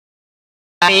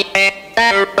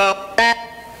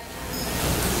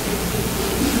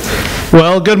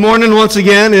Well, good morning once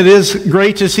again. It is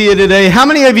great to see you today. How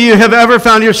many of you have ever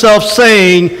found yourself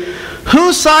saying,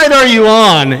 whose side are you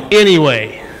on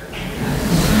anyway?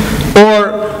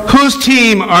 Or whose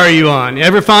team are you on? You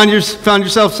ever found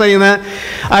yourself saying that?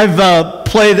 I've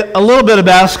played a little bit of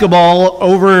basketball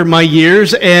over my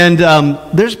years, and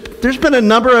there's been a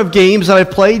number of games that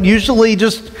I've played, usually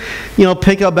just,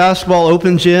 pick up basketball,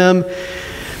 open gym,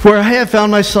 where I have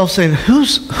found myself saying,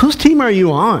 whose team are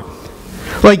you on?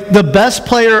 Like, the best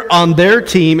player on their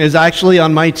team is actually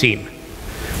on my team.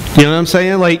 You know what I'm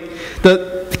saying? Like,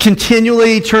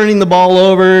 continually turning the ball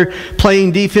over,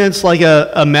 playing defense like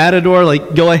a matador,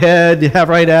 like go ahead, have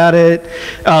right at it,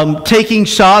 taking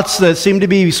shots that seem to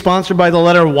be sponsored by the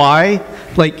letter Y.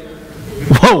 Like,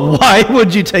 whoa, why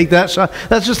would you take that shot?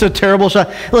 That's just a terrible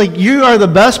shot. Like, you are the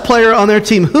best player on their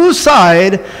team. Whose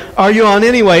side are you on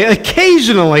anyway?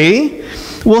 Occasionally,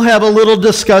 we'll have a little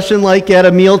discussion like at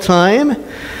a mealtime,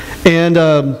 and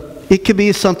it could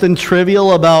be something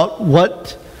trivial about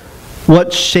what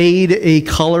shade a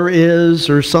color is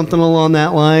or something along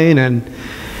that line, and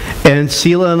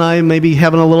Sela and I may be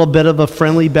having a little bit of a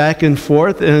friendly back and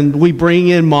forth, and we bring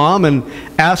in Mom and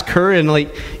ask her, and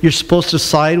like, you're supposed to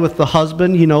side with the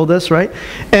husband, you know this, right?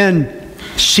 And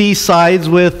she sides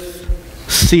with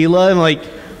Sela, and like,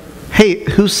 hey,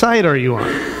 whose side are you on?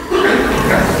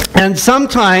 And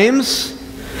sometimes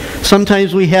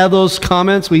we have those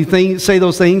comments, say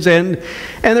those things, and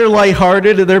they're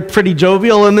lighthearted, and they're pretty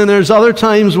jovial, and then there's other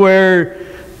times where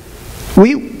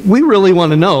we really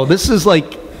want to know. This is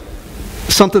like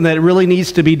something that really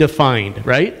needs to be defined,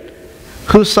 right?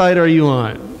 Whose side are you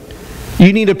on?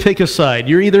 You need to pick a side.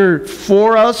 You're either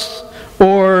for us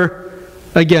or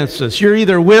against us. You're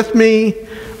either with me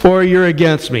or you're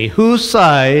against me. Whose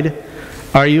side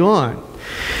are you on?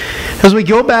 As we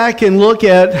go back and look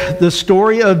at the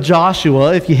story of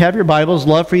Joshua, if you have your Bibles,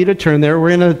 love for you to turn there.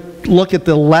 We're going to look at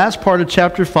the last part of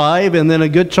chapter 5 and then a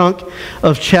good chunk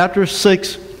of chapter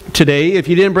 6 today. If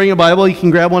you didn't bring a Bible, you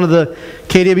can grab one of the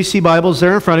KWC Bibles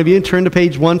there in front of you and turn to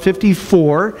page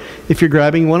 154 if you're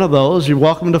grabbing one of those. You're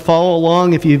welcome to follow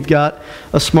along if you've got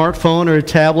a smartphone or a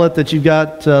tablet that you've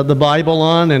got the Bible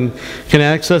on and can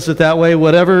access it that way.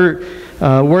 Whatever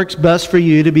works best for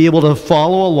you to be able to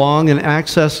follow along and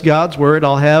access God's Word.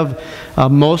 I'll have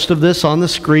most of this on the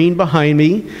screen behind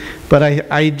me, but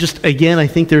I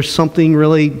think there's something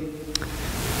really,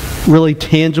 really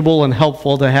tangible and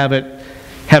helpful to have it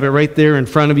right there in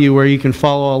front of you where you can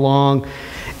follow along,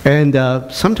 and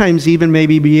sometimes even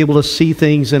maybe be able to see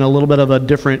things in a little bit of a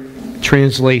different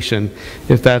translation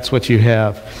if that's what you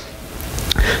have.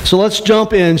 So let's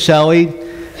jump in, shall we,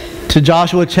 to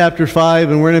Joshua chapter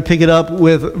 5, and we're going to pick it up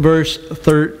with verse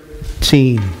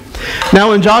 13. Now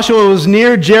when Joshua was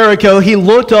near Jericho, he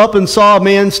looked up and saw a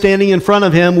man standing in front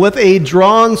of him with a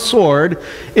drawn sword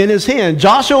in his hand.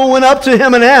 Joshua went up to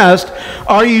him and asked,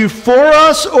 "Are you for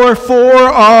us or for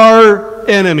our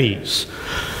enemies?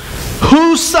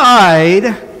 Whose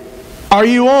side are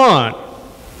you on?"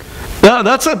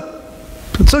 That's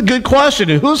a good question.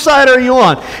 And whose side are you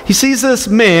on? He sees this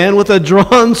man with a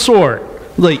drawn sword.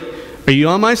 Like, are you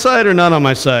on my side or not on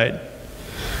my side?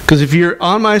 Because if you're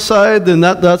on my side, then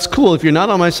that's cool. If you're not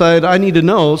on my side, I need to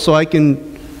know so I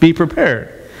can be prepared.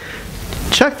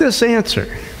 Check this answer.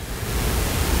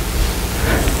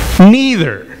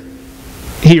 "Neither,"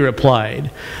 he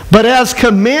replied, "but as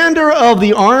commander of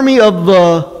the army of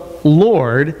the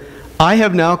Lord, I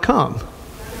have now come."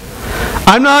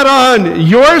 I'm not on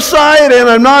your side and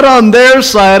I'm not on their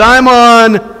side. I'm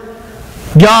on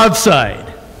God's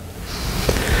side.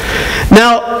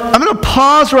 Now, I'm going to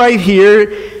pause right here.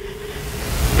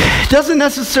 It doesn't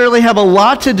necessarily have a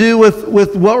lot to do with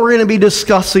what we're going to be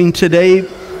discussing today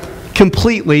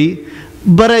completely,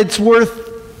 but it's worth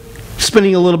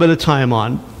spending a little bit of time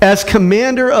on. As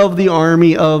commander of the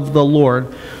army of the Lord,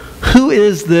 who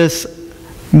is this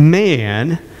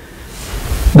man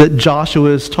that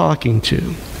Joshua is talking to?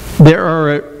 There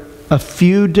are a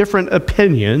few different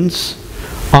opinions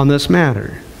on this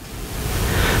matter.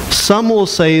 Some will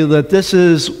say that this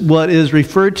is what is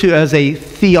referred to as a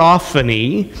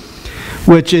theophany,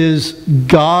 which is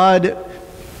God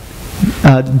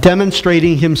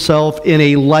demonstrating himself in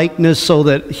a likeness so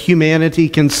that humanity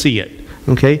can see it.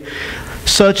 Okay?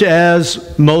 Such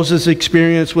as Moses'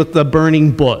 experience with the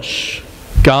burning bush.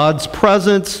 God's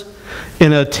presence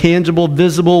in a tangible,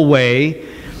 visible way,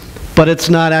 but it's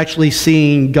not actually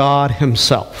seeing God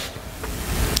himself.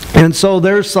 And so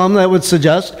there's some that would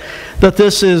suggest that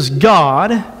this is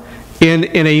God in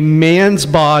a man's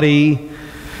body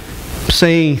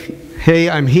saying, hey,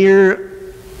 I'm here.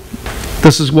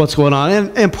 This is what's going on.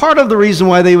 And part of the reason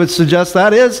why they would suggest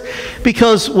that is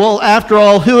because, well, after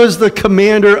all, who is the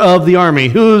commander of the army?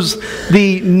 Who's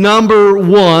the number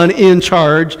one in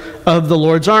charge of the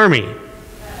Lord's army?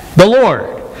 The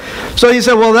Lord. So he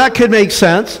said, well, that could make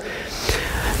sense.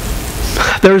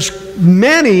 There's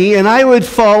many, and I would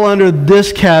fall under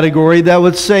this category, that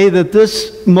would say that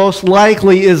this most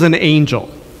likely is an angel.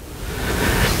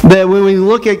 That when we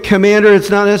look at commander, it's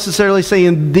not necessarily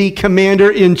saying the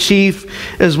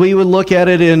commander-in-chief as we would look at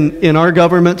it in our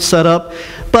government setup,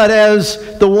 but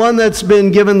as the one that's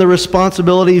been given the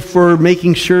responsibility for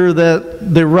making sure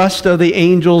that the rest of the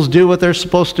angels do what they're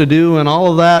supposed to do and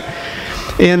all of that,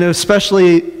 and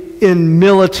especially in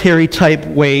military-type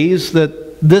ways,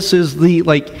 that this is the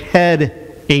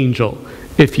head angel,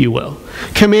 if you will.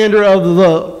 Commander of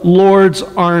the Lord's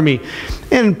army.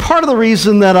 And part of the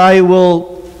reason that I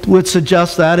would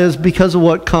suggest that is because of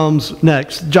what comes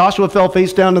next. Joshua fell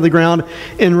face down to the ground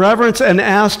in reverence and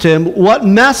asked him, what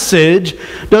message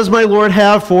does my Lord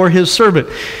have for his servant?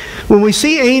 When we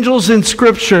see angels in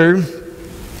Scripture,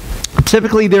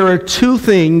 typically there are two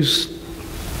things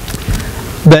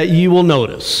that you will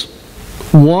notice.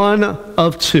 One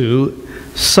of two,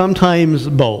 sometimes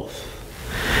both.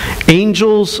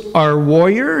 Angels are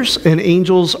warriors and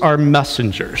angels are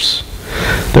messengers.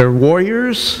 They're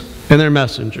warriors and they're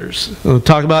messengers. We'll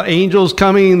talk about angels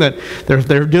coming, that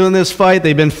they're doing this fight.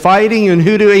 They've been fighting, and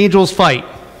who do angels fight?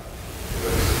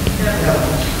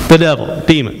 The devil,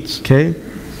 demons, okay?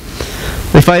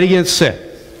 They fight against sin.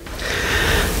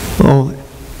 Well,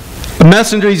 a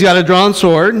messenger, he's got a drawn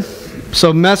sword.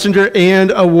 So messenger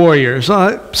and a warrior. So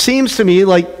it seems to me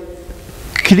like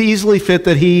could easily fit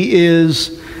that he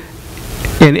is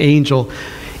an angel.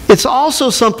 It's also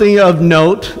something of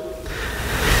note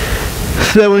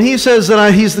that when he says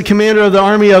that he's the commander of the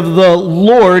army of the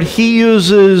Lord, he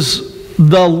uses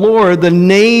the Lord, the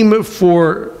name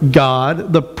for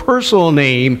God, the personal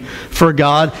name for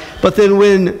God. But then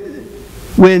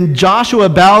when Joshua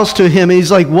bows to him,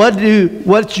 he's like,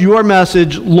 what's your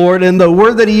message, Lord? And the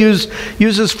word that he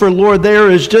uses for Lord there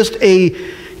is just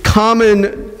a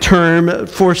common term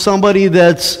for somebody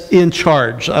that's in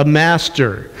charge, a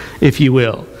master, if you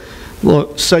will.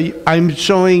 So I'm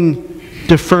showing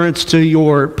deference to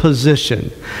your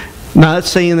position. Not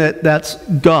saying that that's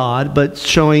God, but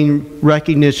showing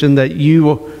recognition that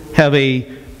you have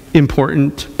a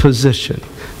important position.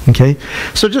 Okay?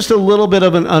 So just a little bit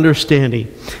of an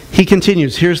understanding. He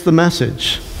continues. Here's the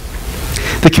message.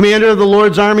 The commander of the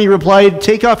Lord's army replied,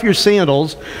 take off your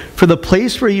sandals, for the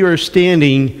place where you are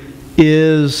standing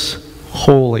is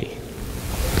holy.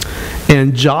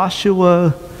 And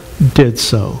Joshua did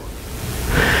so.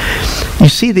 You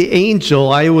see, the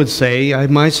angel, I would say,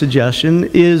 my suggestion,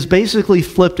 is basically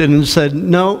flipped it and said,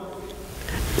 no,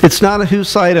 it's not a whose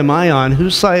side am I on,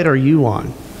 whose side are you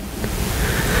on?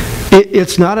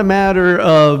 It's not a matter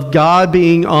of God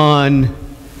being on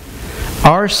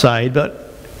our side,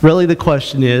 but really the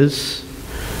question is,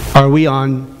 are we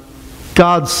on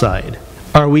God's side?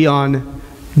 Are we on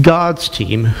God's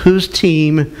team? Whose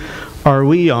team are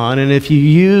we on? And if you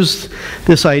use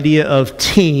this idea of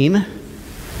team,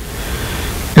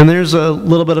 and there's a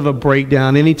little bit of a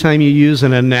breakdown anytime you use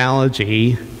an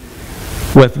analogy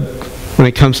when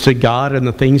it comes to God and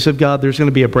the things of God, there's going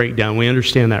to be a breakdown. We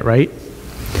understand that, right?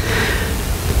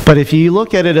 But if you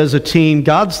look at it as a team,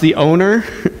 God's the owner,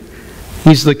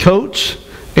 He's the coach,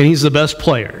 and He's the best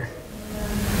player.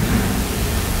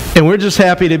 And we're just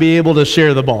happy to be able to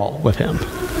share the ball with Him,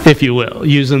 if you will,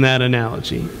 using that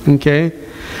analogy. Okay?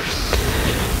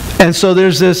 And so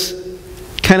there's this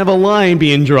kind of a line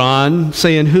being drawn,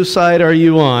 saying, whose side are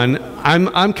you on?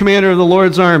 I'm commander of the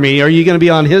Lord's army. Are you going to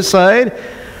be on His side,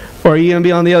 or are you going to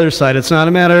be on the other side? It's not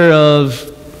a matter of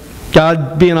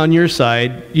God being on your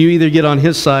side. You either get on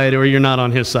His side or you're not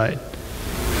on His side.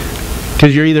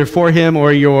 Because you're either for Him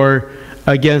or you're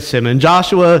against Him. And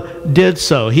Joshua did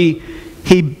so. He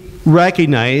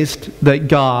recognized that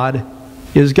God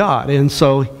is God. And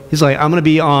so he's like, I'm going to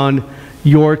be on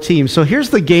your team. So here's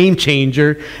the game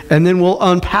changer, and then we'll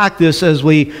unpack this as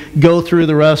we go through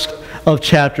the rest of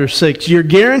chapter 6. You're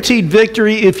guaranteed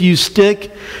victory if you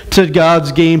stick to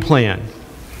God's game plan.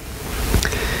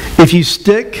 If you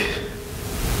stick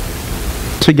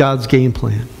to God's game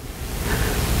plan.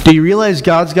 Do you realize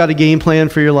God's got a game plan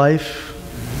for your life?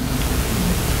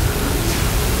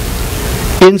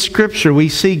 In Scripture, we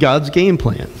see God's game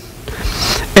plan.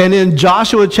 And in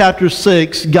Joshua chapter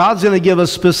 6, God's going to give a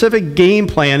specific game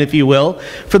plan, if you will,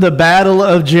 for the battle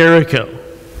of Jericho.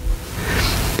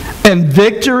 And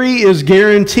victory is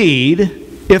guaranteed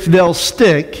if they'll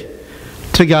stick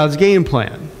to God's game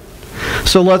plan.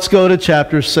 So let's go to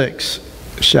chapter 6.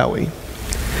 shall we?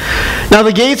 Now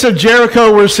the gates of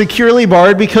Jericho were securely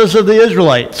barred because of the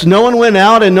Israelites. No one went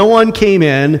out and no one came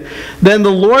in. Then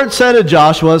the Lord said to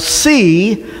Joshua,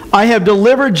 "See, I have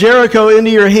delivered Jericho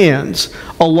into your hands,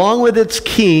 along with its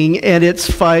king and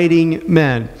its fighting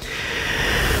men."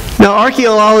 Now,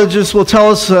 archaeologists will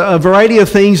tell us a variety of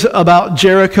things about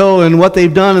Jericho and what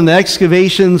they've done in the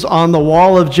excavations on the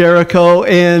wall of Jericho.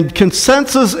 And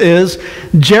consensus is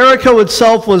Jericho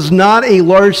itself was not a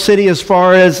large city as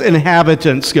far as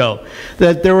inhabitants go.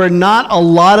 That there were not a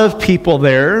lot of people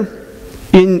there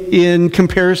in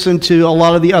comparison to a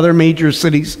lot of the other major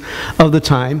cities of the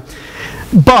time.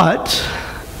 But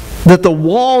that the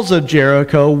walls of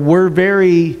Jericho were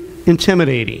very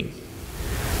intimidating.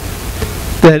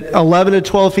 That 11 to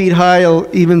 12 feet high,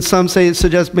 even some say it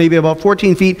suggests maybe about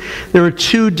 14 feet. There were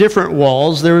two different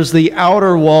walls. There was the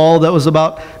outer wall that was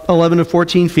about 11 to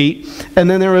 14 feet, and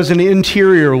then there was an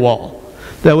interior wall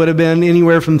that would have been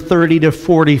anywhere from 30 to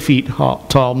 40 feet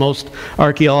tall, most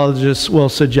archaeologists will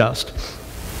suggest.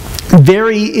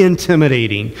 Very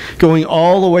intimidating, going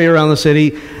all the way around the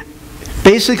city.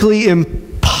 Basically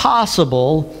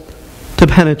impossible to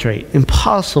penetrate,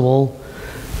 impossible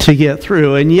to get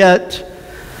through, and yet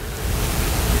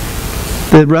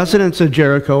the residents of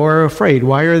Jericho are afraid.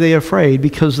 Why are they afraid?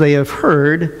 Because they have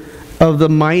heard of the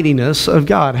mightiness of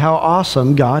God, how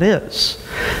awesome God is.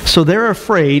 So they're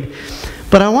afraid.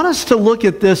 But I want us to look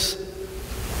at this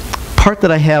part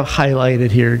that I have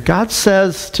highlighted here. God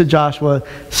says to Joshua,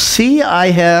 "See,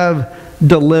 I have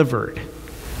delivered."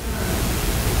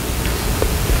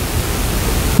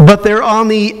 But they're on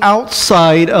the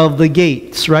outside of the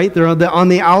gates, right? They're on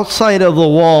the outside of the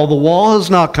wall. The wall has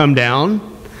not come down.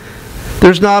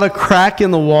 There's not a crack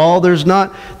in the wall. There's not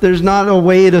a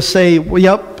way to say, well,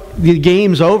 yep, the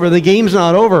game's over. The game's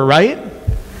not over, right?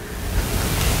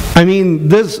 I mean,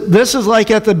 this is like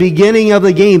at the beginning of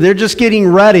the game. They're just getting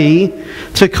ready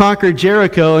to conquer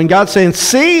Jericho, and God's saying,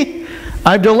 "See,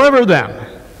 I've delivered them."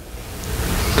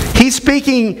 He's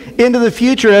speaking into the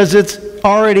future as it's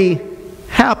already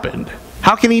happened.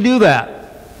 How can he do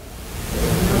that?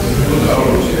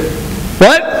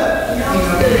 What?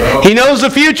 He knows the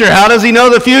future. How does he know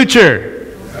the future?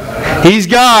 He's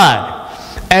God.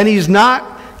 And he's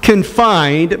not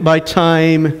confined by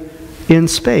time and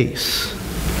space.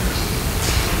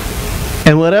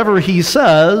 And whatever he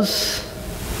says,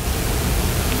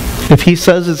 if he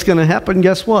says it's going to happen,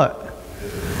 guess what?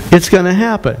 It's going to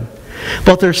happen.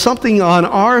 But there's something on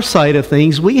our side of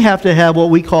things. We have to have what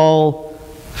we call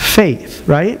faith,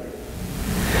 right?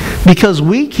 Because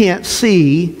we can't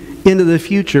see into the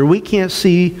future. We can't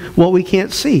see what we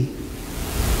can't see.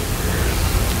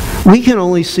 We can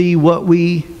only see what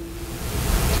we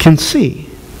can see.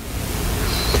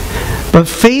 But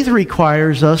faith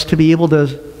requires us to be able to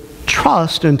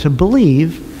trust and to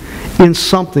believe in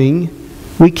something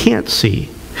we can't see.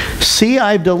 See,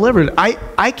 I've delivered.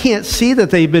 I can't see that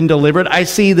they've been delivered. I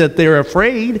see that they're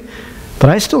afraid,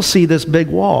 but I still see this big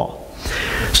wall.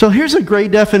 So here's a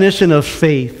great definition of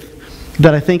faith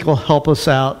that I think will help us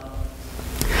out.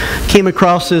 Came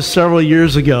across this several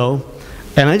years ago,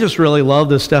 and I just really love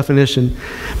this definition.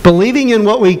 Believing in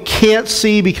what we can't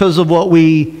see because of what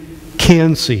we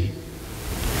can see.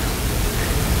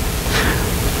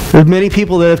 There are many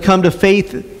people that have come to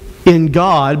faith in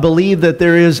God, believe that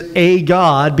there is a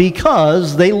God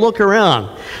because they look around.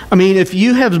 I mean, if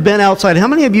you have been outside, how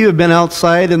many of you have been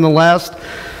outside in the last,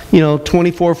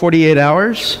 24, 48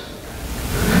 hours?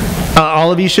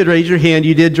 All of you should raise your hand.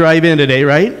 You did drive in today,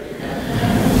 right?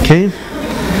 Okay.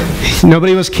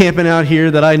 Nobody was camping out here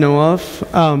that I know of.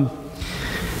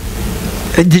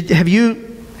 Have you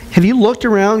looked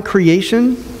around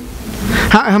creation?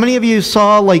 How many of you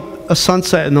saw like a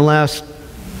sunset in the last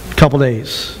couple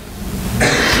days?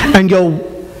 And go,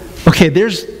 okay,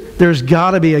 there's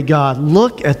got to be a God.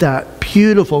 Look at that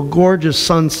beautiful, gorgeous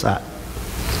sunset.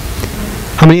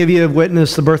 How many of you have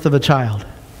witnessed the birth of a child?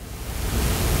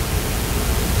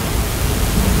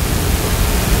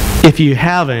 If you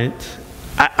haven't,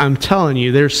 I'm telling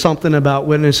you, there's something about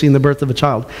witnessing the birth of a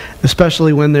child,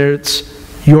 especially when it's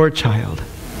your child.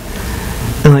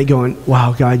 And like going,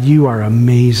 wow, God, you are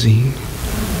amazing.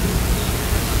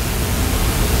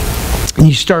 And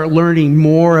you start learning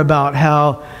more about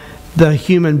how the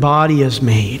human body is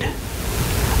made.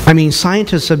 I mean,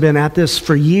 scientists have been at this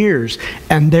for years,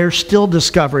 and they're still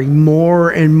discovering more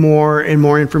and more and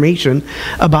more information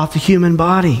about the human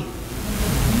body.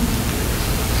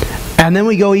 And then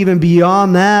we go even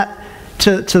beyond that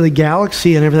to the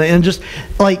galaxy and everything. And just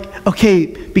like, okay,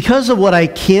 because of what I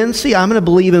can see, I'm going to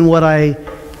believe in what I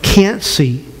can't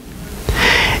see.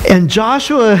 And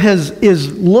Joshua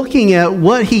is looking at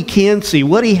what he can see,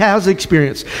 what he has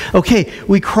experienced. Okay,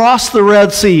 we crossed the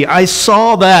Red Sea. I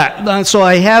saw that. So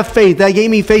I have faith. That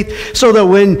gave me faith so that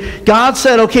when God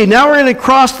said, okay, now we're going to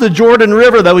cross the Jordan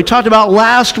River that we talked about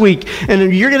last week,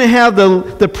 and you're going to have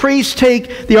the priests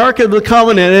take the Ark of the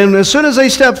Covenant, and as soon as they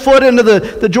step foot into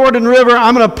the Jordan River,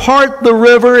 I'm going to part the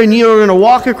river, and you're going to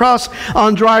walk across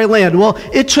on dry land. Well,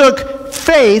 it took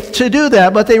faith to do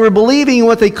that, but they were believing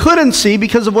what they couldn't see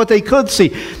because of what they could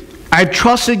see. I've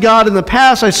trusted God in the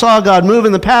past. I saw God move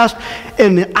in the past,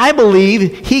 and I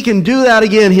believe He can do that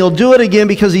again. He'll do it again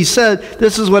because He said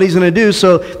this is what He's going to do.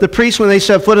 So the priests, when they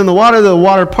step foot in the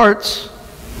water parts.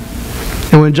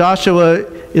 And when Joshua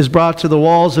is brought to the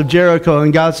walls of Jericho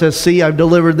and God says, see, I've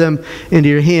delivered them into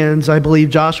your hands, I believe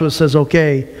Joshua says,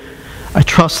 okay, I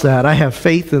trust that. I have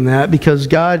faith in that because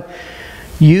God,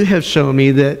 you have shown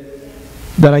me that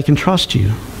I can trust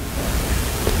you.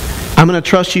 I'm going to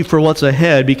trust you for what's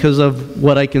ahead because of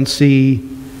what I can see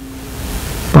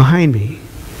behind me,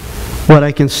 what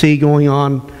I can see going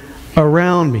on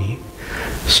around me.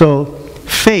 So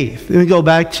faith. Let me go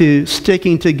back to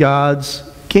sticking to God's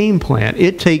game plan.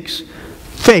 It takes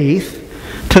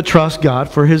faith to trust God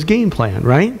for His game plan,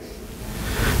 right?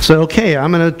 So, okay,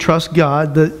 I'm going to trust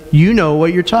God that you know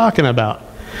what you're talking about.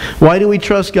 Why do we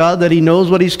trust God that He knows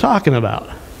what He's talking about?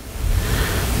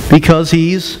 Because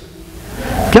He's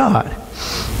God.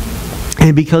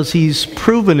 And because He's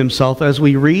proven Himself as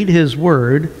we read His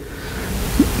Word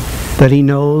that He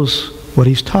knows what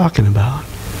He's talking about.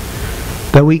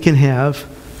 That we can have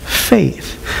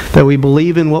faith. That we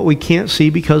believe in what we can't see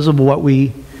because of what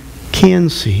we can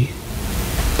see.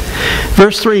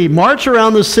 Verse 3, march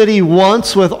around the city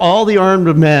once with all the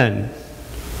armed men.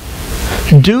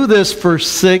 Do this for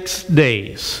 6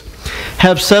 days.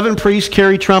 Have 7 priests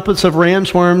carry trumpets of ram's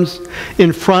horns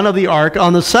in front of the ark.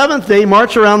 On the 7th day,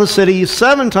 march around the city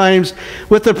 7 times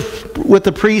with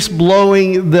the priests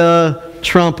blowing the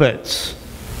trumpets.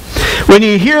 When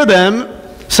you hear them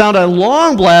sound a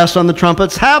long blast on the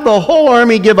trumpets, have the whole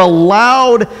army give a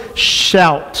loud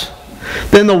shout.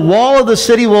 Then the wall of the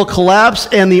city will collapse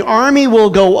and the army will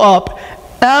go up,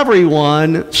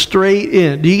 everyone straight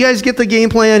in. Do you guys get the game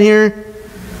plan here?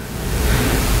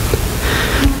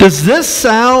 Does this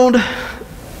sound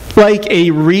like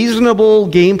a reasonable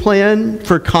game plan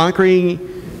for conquering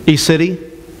a city?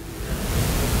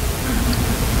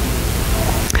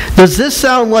 Does this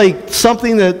sound like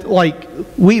something that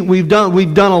we've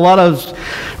done a lot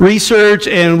of research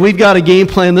and we've got a game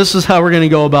plan? This is how we're going to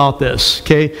go about this.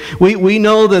 Okay, we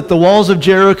know that the walls of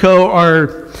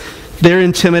Jericho they're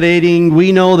intimidating.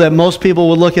 We know that most people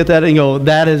would look at that and go,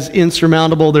 that is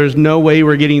insurmountable. There's no way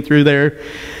we're getting through there.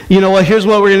 You know what? Here's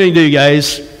what we're going to do,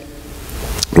 guys.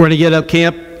 We're going to get up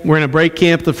camp. We're going to break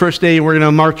camp the first day, and we're going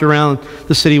to march around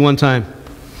the city one time.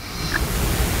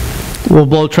 We'll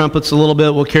blow trumpets a little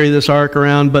bit. We'll carry this ark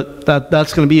around, but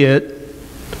that's going to be it.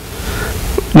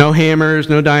 No hammers,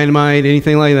 no dynamite,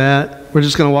 anything like that. We're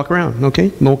just going to walk around, okay?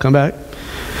 And we'll come back.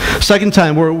 Second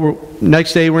time,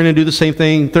 next day, we're going to do the same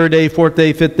thing. 3rd day, 4th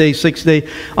day, 5th day, 6th day.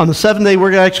 On the 7th day,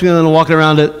 we're actually going to walk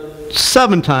around it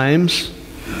 7 times.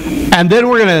 And then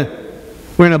we're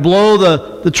going to blow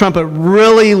the trumpet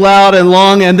really loud and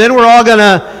long. And then we're all going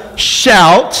to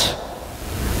shout.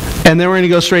 And then we're going to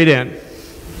go straight in.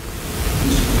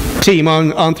 Team,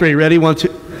 on 3. Ready? 1, 2.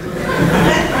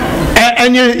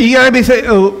 And you got to be saying,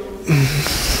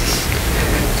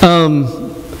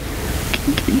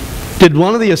 did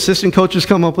one of the assistant coaches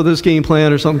come up with this game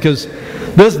plan or something? Because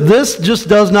this just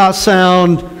doesn't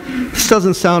sound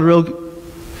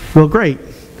real great.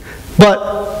 But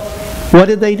what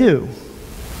did they do?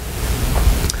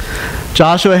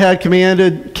 Joshua had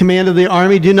commanded the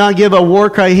army, do not give a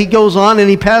war cry. He goes on and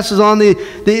he passes on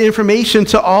the information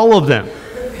to all of them.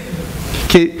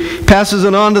 He passes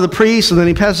it on to the priests, and then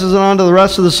he passes it on to the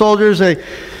rest of the soldiers. They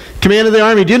commanded the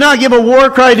army, do not give a war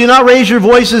cry, do not raise your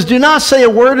voices, do not say a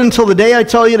word until the day I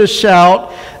tell you to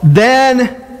shout,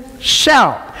 then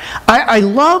shout. I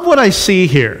love what I see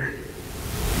here.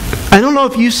 I don't know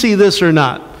if you see this or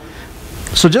not.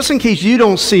 So just in case you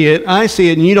don't see it, I see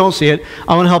it and you don't see it,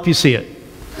 I want to help you see it.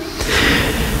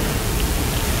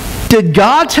 Did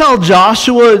God tell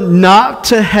Joshua not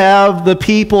to have the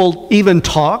people even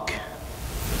talk?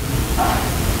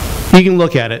 You can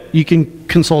look at it. You can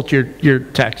consult your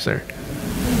text there.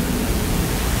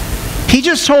 He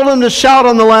just told them to shout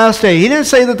on the last day. He didn't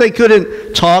say that they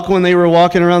couldn't talk when they were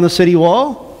walking around the city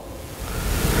wall.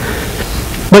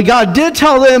 But God did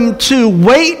tell them to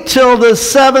wait till the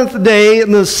 7th day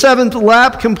and the 7th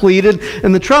lap completed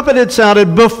and the trumpet had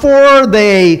sounded before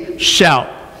they shout.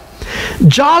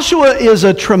 Joshua is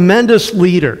a tremendous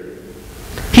leader.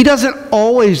 He doesn't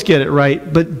always get it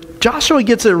right, but Joshua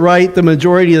gets it right the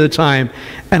majority of the time.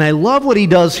 And I love what he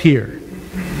does here.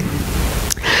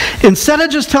 Instead of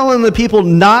just telling the people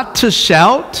not to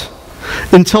shout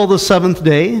until the seventh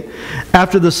day,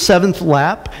 after the seventh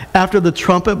lap, after the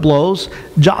trumpet blows,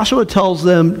 Joshua tells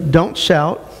them, don't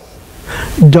shout,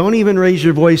 don't even raise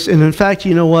your voice, and in fact,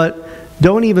 you know what?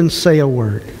 Don't even say a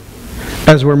word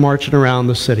as we're marching around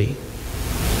the city.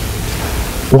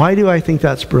 Why do I think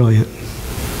that's brilliant?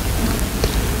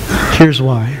 Here's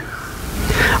why.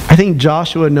 I think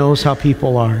Joshua knows how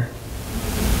people are.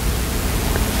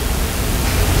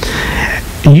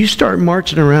 And you start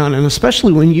marching around, and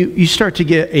especially when you start to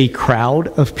get a crowd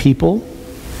of people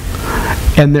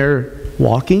and they're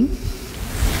walking,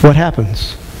 what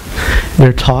happens?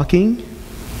 They're talking.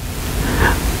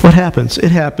 What happens?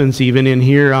 It happens even in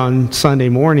here on Sunday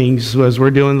mornings as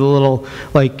we're doing the little,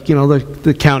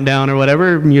 the countdown or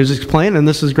whatever, music's playing, and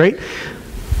this is great.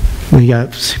 We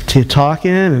got to talking,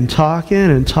 and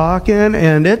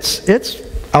it's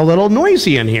a little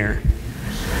noisy in here.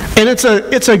 And it's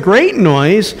a great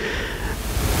noise,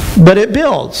 but it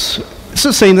builds. It's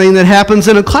the same thing that happens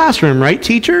in a classroom, right,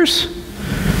 teachers?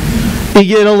 You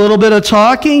get a little bit of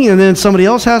talking, and then somebody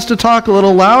else has to talk a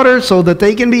little louder so that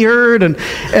they can be heard, and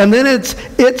then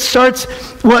it starts.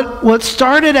 What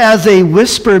started as a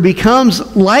whisper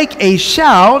becomes like a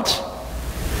shout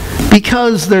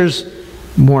because there's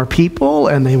more people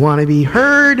and they want to be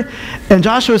heard. And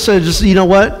Joshua said, just, you know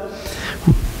what?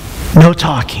 No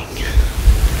talking.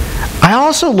 I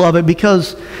also love it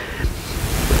because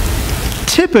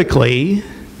typically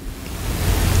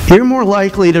you're more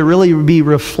likely to really be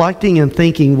reflecting and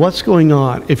thinking what's going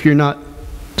on if you're not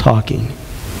talking.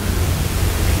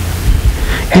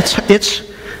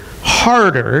 It's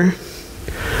harder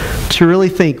to really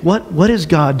think, what is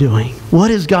God doing? What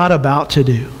is God about to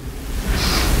do?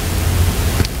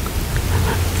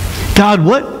 God,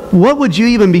 what would you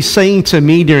even be saying to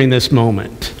me during this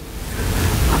moment?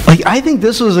 I think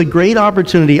this was a great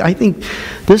opportunity. I think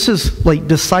this is like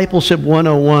discipleship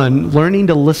 101, learning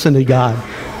to listen to God.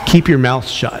 Keep your mouth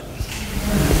shut.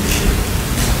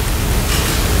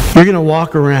 You're going to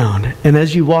walk around, and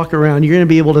as you walk around, you're going to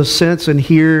be able to sense and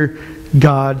hear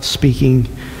God speaking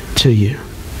to you.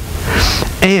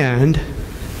 And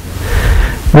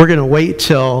we're going to wait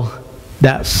till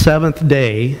that seventh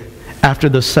day, after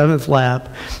the seventh lap,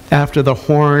 after the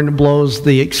horn blows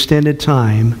the extended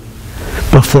time,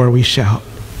 before we shout.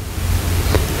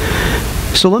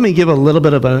 So let me give a little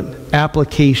bit of an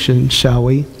application, shall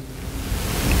we?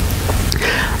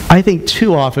 I think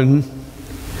too often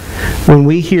when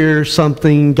we hear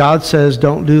something, God says,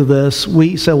 don't do this,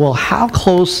 we say, well, how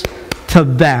close to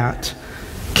that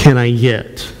can I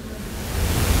get?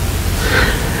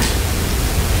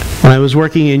 When I was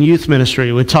working in youth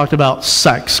ministry, we talked about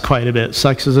sex quite a bit.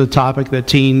 Sex is a topic that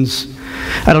teens,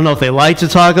 I don't know if they like to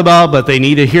talk about, but they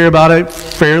need to hear about it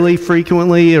fairly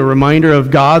frequently, a reminder of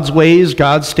God's ways,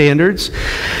 God's standards.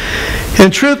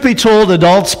 And truth be told,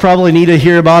 adults probably need to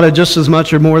hear about it just as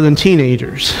much or more than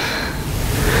teenagers.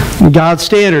 God's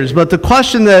standards. But the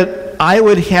question that I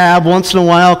would have once in a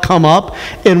while come up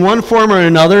in one form or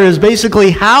another is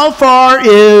basically, how far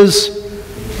is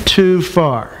too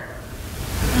far?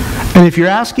 And if you're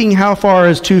asking how far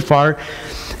is too far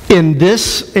in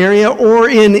this area or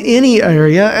in any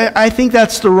area, I think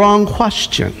that's the wrong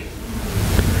question.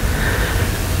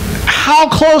 How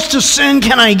close to sin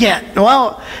can I get?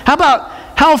 Well, how about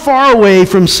how far away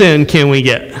from sin can we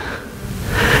get?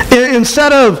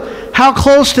 Instead of how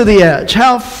close to the edge,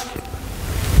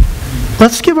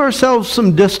 let's give ourselves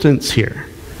some distance here.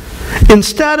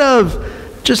 Instead of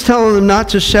just telling them not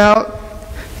to shout,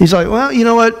 he's like, well, you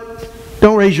know what?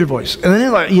 Don't raise your voice. And then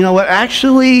they're like, you know what?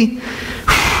 Actually,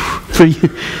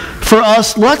 for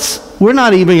us, we're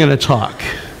not even going to talk.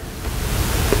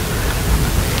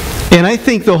 And I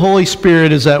think the Holy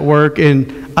Spirit is at work,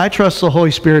 and I trust the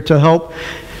Holy Spirit to help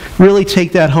really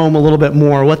take that home a little bit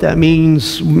more. What that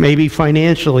means maybe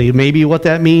financially, maybe what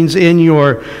that means in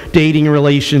your dating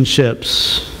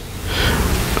relationships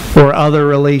or other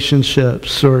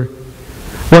relationships, or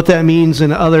what that means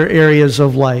in other areas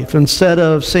of life. Instead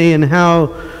of saying, how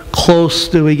close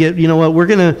do we get? You know what,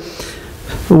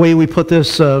 the way we put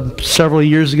this several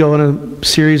years ago in a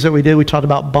series that we did, we talked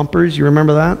about bumpers. You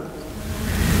remember that?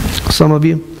 Some of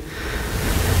you?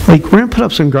 We're going to put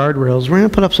up some guardrails. We're going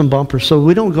to put up some bumpers so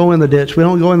we don't go in the ditch. We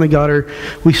don't go in the gutter.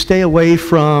 We stay away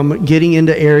from getting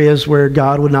into areas where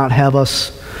God would not have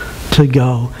us to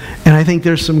go. And I think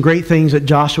there's some great things that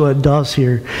Joshua does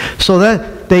here. So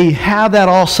that they have that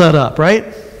all set up,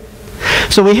 right?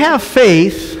 So we have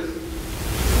faith,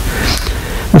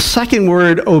 second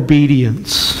word,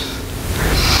 obedience.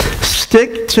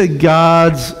 Stick to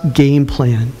God's game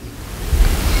plan.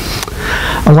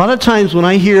 A lot of times when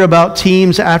I hear about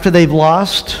teams after they've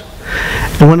lost,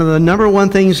 and one of the number one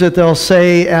things that they'll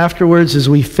say afterwards is,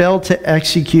 we failed to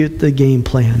execute the game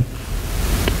plan.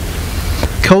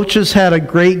 Coaches had a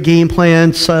great game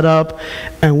plan set up,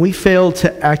 and we failed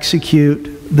to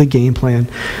execute the game plan.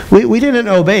 We didn't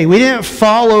obey. We didn't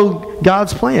follow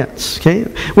God's plans. Okay?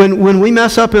 When we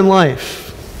mess up in life,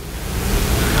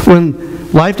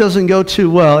 when life doesn't go too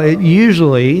well, it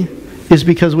usually is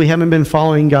because we haven't been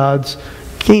following God's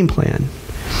game plan.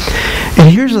 And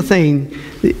here's the thing.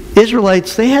 The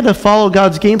Israelites, they had to follow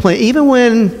God's game plan even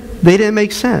when they didn't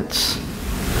make sense.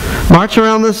 March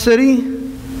around the city,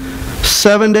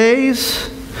 7 days,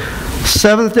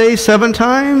 seventh day, 7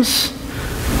 times.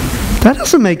 That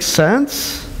doesn't make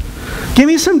sense. Give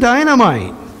me some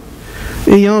dynamite.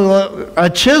 A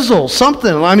chisel,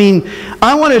 something. I mean,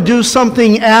 I want to do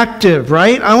something active,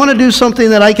 right? I want to do something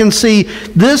that I can see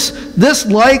this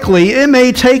likely. It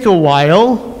may take a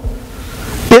while.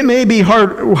 It may be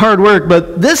hard work,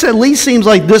 but this at least seems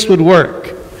like this would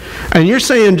work. And you're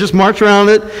saying just march around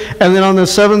it, and then on the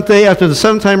 7th day, after the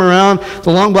 7th time around,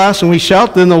 the long blast, and we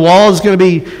shout, then the wall is going to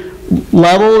be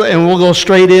leveled, and we'll go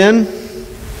straight in.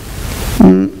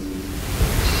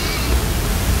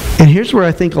 And here's where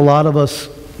I think a lot of us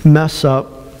mess up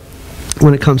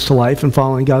when it comes to life and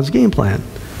following God's game plan.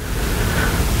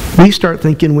 We start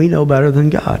thinking we know better than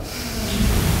God.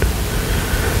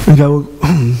 And go,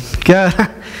 God,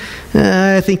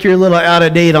 I think you're a little out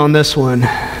of date on this one.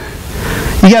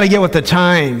 You got to get with the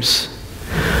times.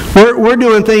 We're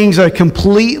doing things a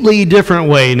completely different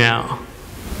way now.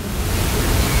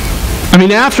 I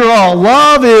mean, after all,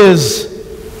 love is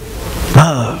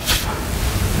love.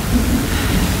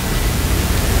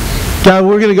 God,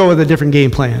 we're going to go with a different game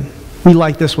plan. We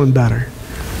like this one better.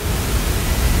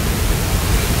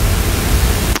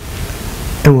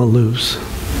 And we'll lose.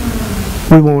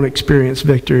 We won't experience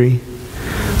victory.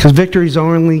 Because victory is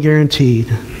only guaranteed.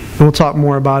 And we'll talk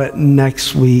more about it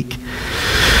next week.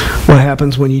 What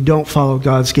happens when you don't follow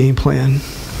God's game plan.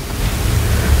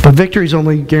 But victory is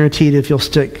only guaranteed if you'll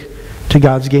stick to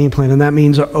God's game plan. And that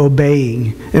means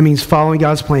obeying. It means following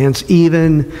God's plans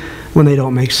even when they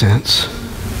don't make sense.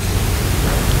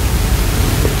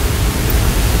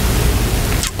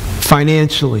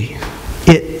 Financially,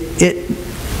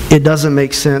 it doesn't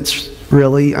make sense,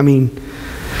 really. I mean,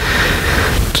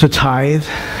 to tithe,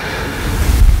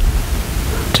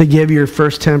 to give your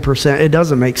first 10%, it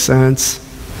doesn't make sense.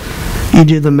 You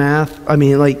do the math. I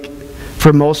mean, like,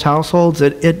 for most households,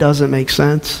 it doesn't make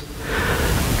sense.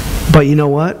 But you know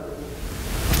what?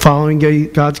 Following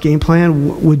God's game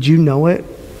plan, would you know it?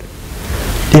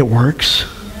 It works.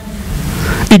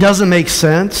 It doesn't make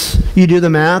sense. You do the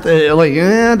math, it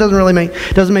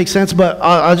doesn't make sense. But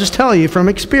I'll just tell you from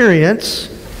experience,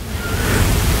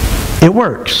 it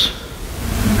works.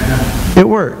 It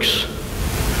works.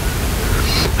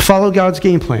 Follow God's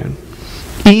game plan,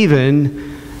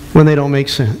 even when they don't make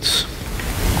sense.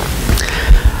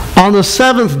 On the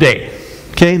 7th day,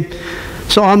 okay?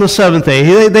 So on the 7th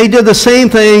day, they did the same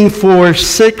thing for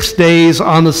 6 days.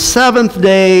 On the 7th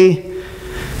day,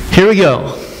 here we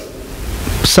go.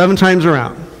 7 times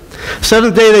around.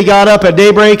 7th day they got up at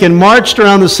daybreak and marched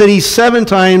around the city 7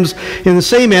 times in the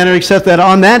same manner, except that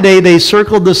on that day they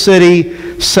circled the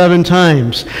city 7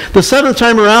 times. The 7th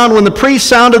time around, when the priest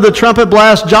sounded the trumpet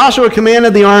blast, Joshua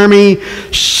commanded the army,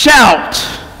 "Shout,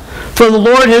 for the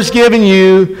Lord has given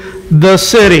you the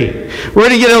city." We're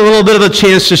going to get a little bit of a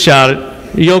chance to shout it.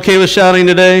 Are you okay with shouting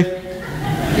today?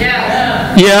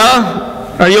 Yeah.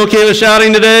 Yeah? Are you okay with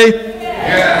shouting today?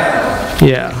 Yeah.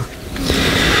 Yeah.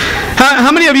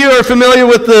 How many of you are familiar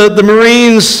with the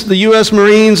Marines, the U.S.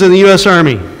 Marines and the U.S.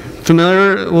 Army?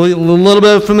 Familiar? A little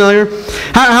bit familiar?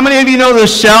 How many of you know the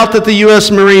shout that the U.S.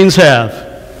 Marines have?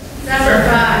 Number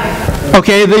 5.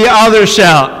 Okay, the other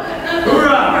shout.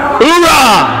 Hoorah!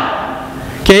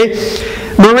 Hoorah! Okay,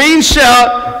 Marines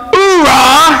shout,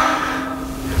 hoorah!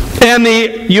 And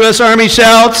the U.S. Army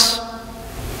shouts,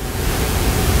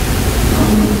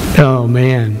 oh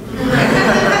man.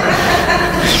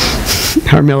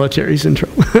 Our military's in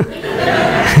trouble.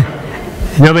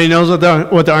 Nobody knows what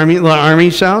the army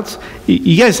shouts?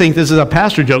 You guys think this is a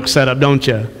pastor joke setup, don't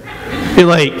you? You're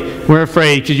like, we're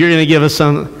afraid because you're going to give us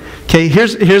some. Okay,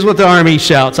 here's what the army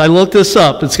shouts. I looked this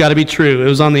up. It's got to be true. It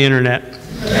was on the internet.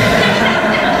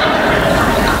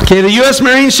 Okay, the U.S.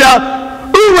 Marines shout,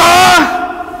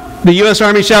 hoorah! The U.S.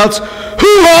 Army shouts,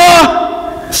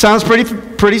 hoorah! Sounds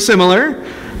pretty similar.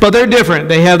 But they're different.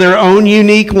 They have their own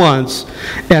unique ones.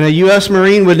 And a U.S.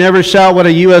 Marine would never shout what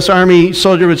a U.S. Army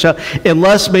soldier would shout,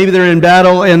 unless maybe they're in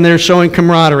battle and they're showing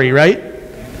camaraderie, right?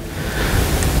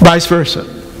 Vice versa.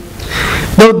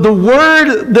 The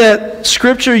word that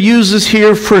Scripture uses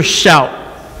here for shout,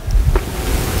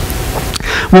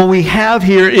 what we have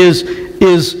here is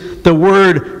the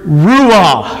word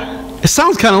ruah. It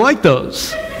sounds kind of like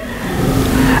those.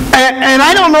 And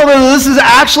I don't know that this is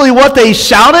actually what they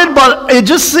shouted, but it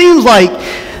just seems like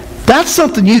that's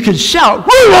something you can shout.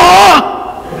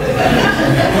 Ruah!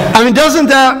 I mean, doesn't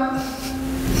that...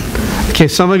 Okay,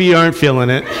 some of you aren't feeling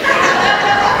it.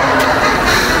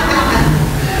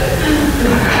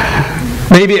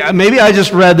 Maybe I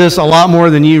just read this a lot more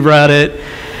than you've read it,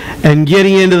 and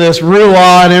getting into this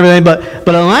ruah and everything, but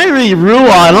when I read ruah,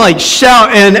 I like shout,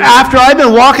 and after I've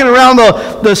been walking around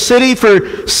the city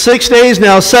for 6 days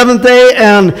now, 7th day,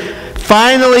 and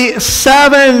finally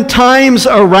 7 times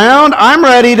around, I'm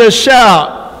ready to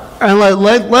shout. And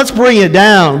let's bring it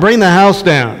down, bring the house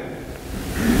down.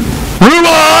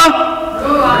 Ruah!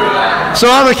 Ruah! So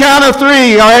on the count of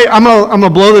 3, all right, I'm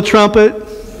gonna blow the trumpet,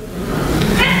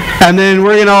 and then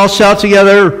we're gonna all shout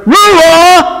together,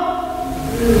 Ruah!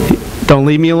 Don't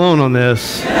leave me alone on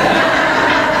this.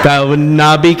 That would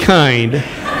not be kind.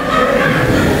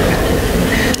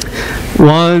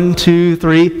 1, 2,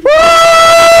 3. Woo!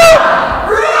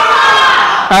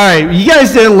 All right, you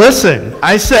guys didn't listen.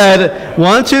 I said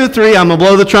 1, 2, 3. I'm gonna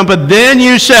blow the trumpet. Then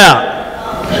you shout.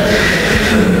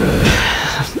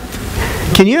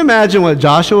 Can you imagine what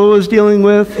Joshua was dealing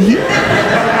with?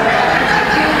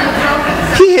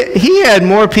 He had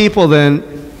more people to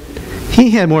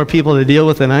deal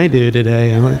with than I do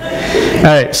today. All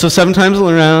right, so 7 times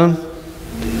around.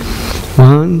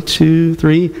 1, 2,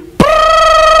 3.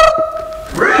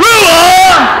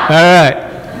 All right.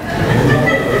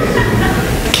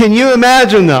 Can you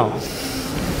imagine, though?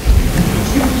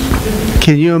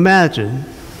 Can you imagine?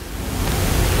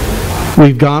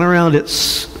 We've gone around it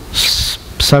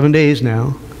 7 days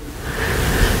now.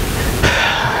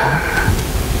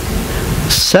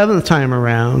 7th time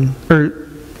around, or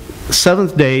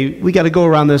 7th day, we got to go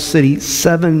around this city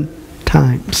 7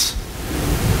 times.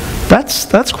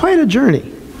 That's quite a journey.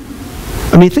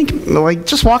 I mean, think like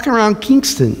just walking around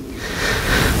Kingston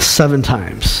 7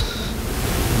 times.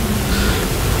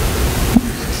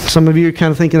 Some of you are kind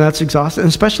of thinking that's exhausting,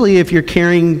 especially if you're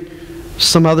carrying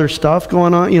some other stuff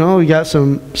going on. You know, you got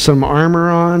some armor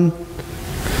on.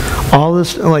 All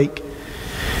this, like,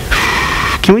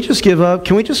 can we just give up?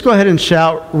 Can we just go ahead and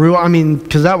shout, Ruah? I mean,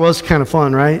 because that was kind of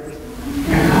fun, right?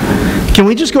 Can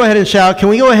we just go ahead and shout? Can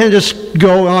we go ahead and just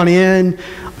go on in?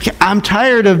 Okay, I'm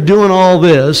tired of doing all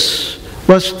this.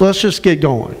 Let's just get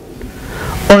going.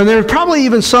 Or there are probably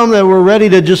even some that were ready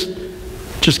to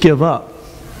just give up.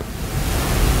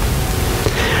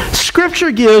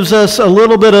 Scripture gives us a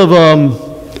little bit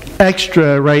of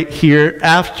extra right here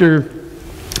after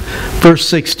verse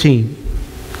 16.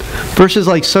 Verses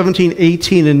like 17,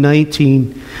 18, and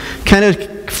 19 kind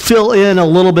of fill in a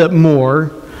little bit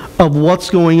more of what's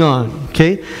going on.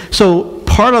 Okay? So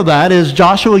part of that is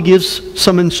Joshua gives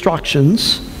some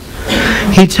instructions.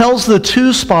 He tells the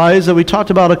 2 spies that we talked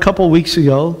about a couple weeks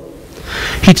ago,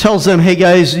 he tells them, hey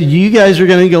guys, you guys are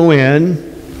going to go in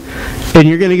and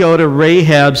you're going to go to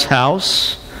Rahab's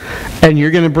house and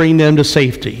you're going to bring them to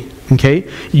safety. Okay?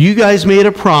 You guys made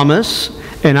a promise,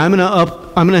 and I'm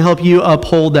going to help you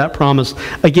uphold that promise.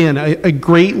 Again, a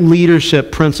great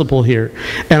leadership principle here,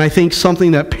 and I think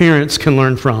something that parents can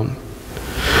learn from.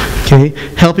 Okay?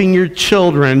 Helping your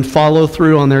children follow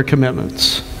through on their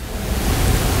commitments.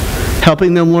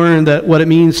 Helping them learn that what it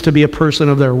means to be a person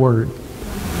of their word.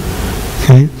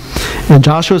 Okay? And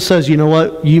Joshua says, you know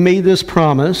what? You made this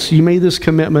promise. You made this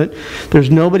commitment. There's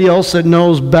nobody else that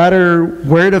knows better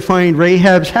where to find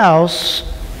Rahab's house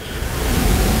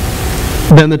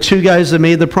than the 2 guys that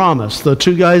made the promise. The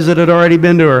 2 guys that had already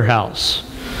been to her house.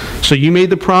 So you made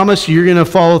the promise. You're going to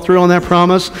follow through on that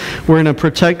promise. We're going to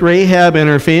protect Rahab and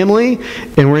her family,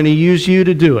 and we're going to use you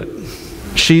to do it.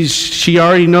 She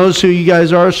already knows who you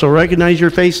guys are, so recognize your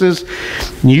faces.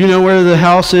 You know where the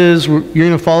house is. You're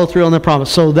going to follow through on the promise.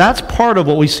 So that's part of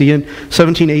what we see in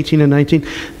 17, 18, and 19.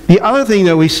 The other thing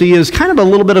that we see is kind of a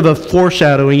little bit of a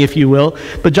foreshadowing, if you will.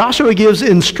 But Joshua gives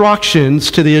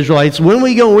instructions to the Israelites. When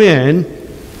we go in,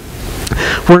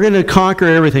 we're going to conquer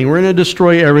everything. We're going to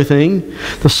destroy everything.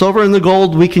 The silver and the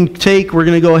gold we can take. We're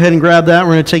going to go ahead and grab that.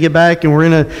 We're going to take it back, and we're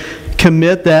going to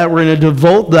commit that. We're going to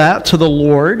devote that to the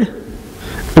Lord.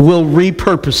 We'll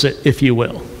repurpose it, if you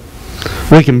will.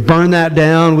 We can burn that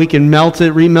down, we can melt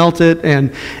it, remelt it,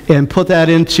 and put that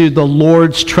into the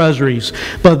Lord's treasuries.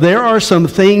 But there are some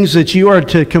things that you are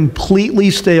to completely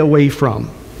stay away from.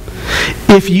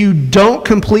 If you don't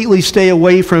completely stay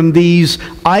away from these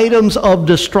items of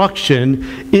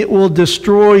destruction, it will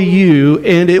destroy you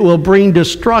and it will bring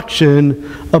destruction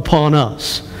upon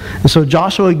us. And so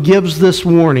Joshua gives this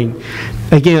warning.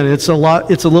 Again, it's a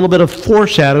little bit of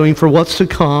foreshadowing for what's to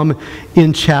come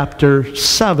in chapter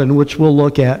 7, which we'll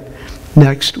look at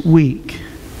next week.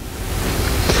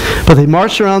 But they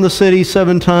march around the city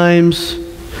 7 times,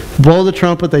 blow the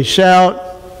trumpet, they shout.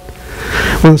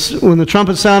 When the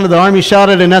trumpet sounded, the army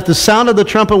shouted, and at the sound of the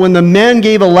trumpet, when the men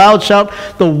gave a loud shout,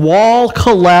 the wall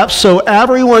collapsed, so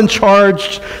everyone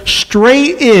charged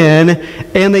straight in,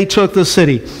 and they took the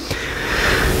city.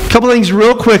 A couple things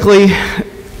real quickly.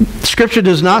 Scripture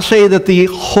does not say that the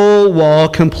whole wall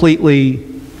completely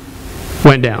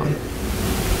went down.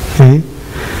 Okay?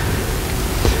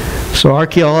 So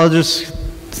archaeologists,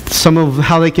 some of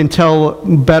how they can tell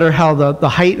better how the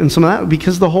height and some of that,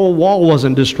 because the whole wall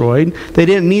wasn't destroyed. They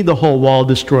didn't need the whole wall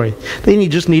destroyed. They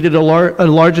just needed a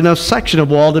large enough section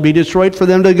of wall to be destroyed for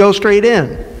them to go straight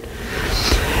in.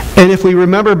 And if we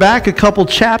remember back a couple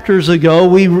chapters ago,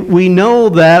 we know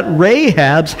that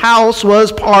Rahab's house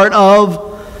was part of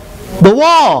the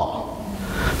wall.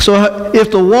 So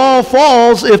if the wall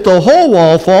falls, if the whole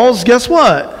wall falls, guess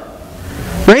what?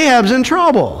 Rahab's in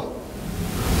trouble.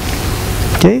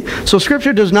 Okay? So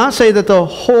Scripture does not say that the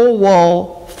whole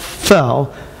wall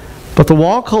fell, but the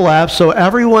wall collapsed, so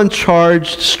everyone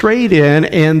charged straight in,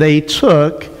 and they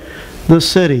took the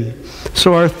city.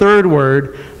 So our third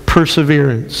word,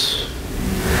 perseverance.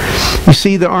 You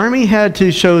see, the army had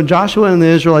to show Joshua and the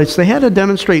Israelites, they had to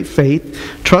demonstrate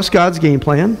faith, trust God's game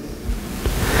plan,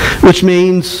 which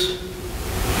means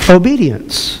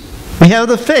obedience. We have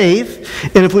the faith,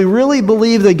 and if we really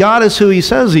believe that God is who He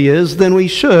says He is, then we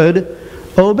should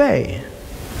obey.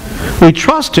 We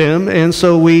trust Him, and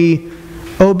so we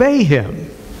obey Him.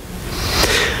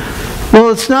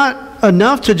 Well, it's not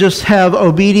enough to just have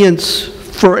obedience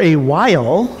for a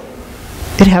while.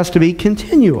 It has to be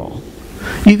continual.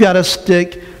 You've got to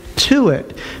stick to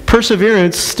it.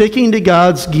 Perseverance, sticking to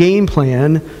God's game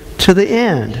plan to the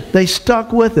end. They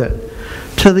stuck with it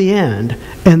to the end,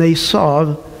 and they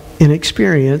saw and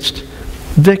experienced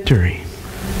victory.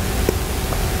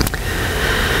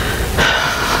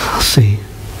 Let's see.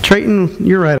 Trayton,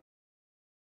 you're right at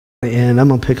the end. I'm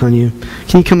going to pick on you.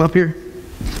 Can you come up here?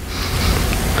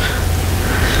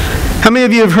 How many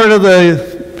of you have heard of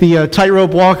the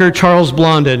tightrope walker Charles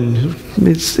Blondin?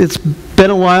 It's been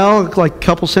a while, like a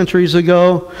couple centuries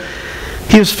ago.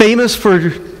 He was famous for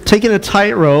taking a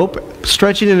tightrope,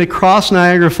 stretching it across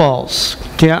Niagara Falls.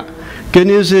 Yeah. Good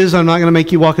news is I'm not going to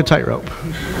make you walk a tightrope.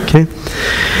 Okay?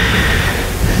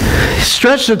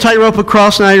 Stretched a tightrope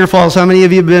across Niagara Falls. How many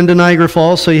of you have been to Niagara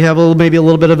Falls? So you have maybe a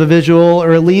little bit of a visual,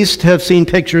 or at least have seen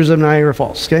pictures of Niagara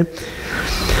Falls. Okay?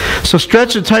 So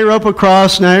stretch a tightrope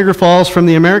across Niagara Falls from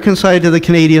the American side to the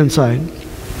Canadian side.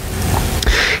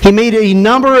 He made a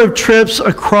number of trips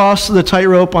across the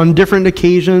tightrope on different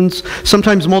occasions,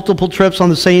 sometimes multiple trips on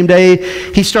the same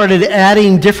day. He started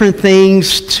adding different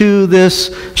things to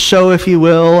this show, if you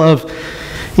will, of,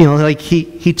 like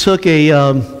he took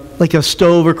like a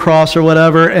stove across or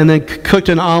whatever, and then cooked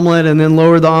an omelet, and then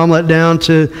lowered the omelet down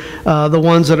to the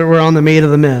ones that were on the Maid of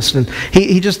the Mist. And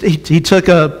he took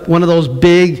one of those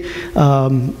big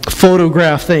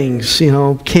photograph things,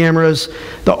 cameras,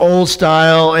 the old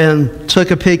style, and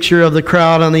took a picture of the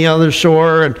crowd on the other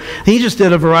shore. And he just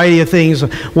did a variety of things.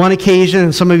 One occasion,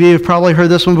 and some of you have probably heard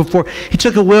this one before, he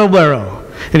took a wheelbarrow.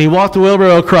 And he walked the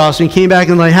wheelbarrow across, and he came back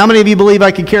and like, how many of you believe I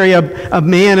could carry a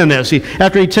man in this?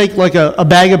 After he'd take like a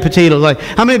bag of potatoes, like,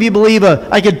 how many of you believe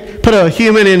I could put a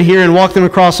human in here and walk them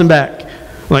across and back?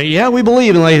 Like, yeah, we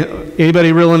believe. And like,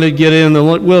 anybody willing to get in the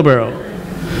wheelbarrow?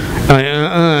 Like,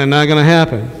 not going to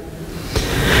happen.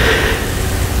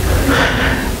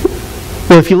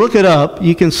 Well, if you look it up,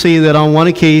 you can see that on one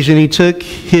occasion he took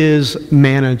his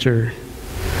manager.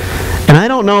 And I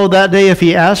don't know that day if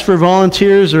he asked for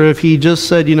volunteers or if he just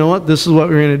said, you know what, this is what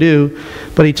we're going to do.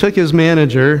 But he took his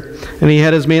manager, and he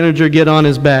had his manager get on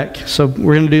his back. So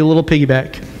we're going to do a little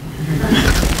piggyback.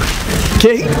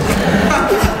 Okay?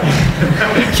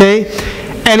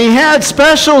 Okay? And he had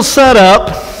special setup.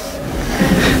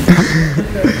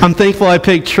 I'm thankful I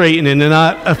picked Trayton and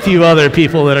not a few other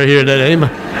people that are here today.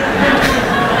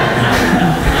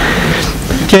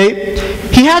 Okay?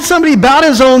 He had somebody about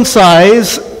his own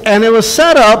size, and it was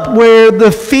set up where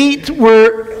the feet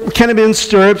were kind of in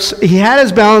stirrups. He had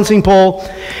his balancing pole,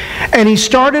 and he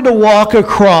started to walk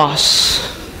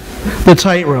across the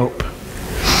tightrope.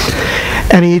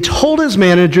 And he told his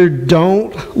manager,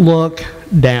 don't look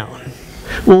down.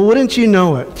 Well, wouldn't you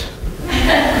know it?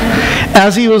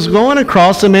 As he was going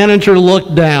across, the manager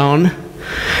looked down,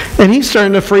 and he's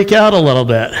starting to freak out a little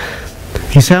bit.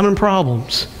 He's having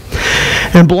problems.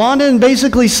 And Blondin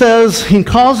basically says, he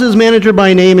calls his manager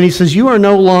by name, and he says, you are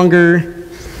no longer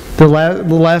the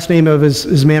last name of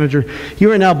his manager.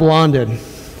 You are now Blondin.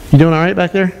 You doing all right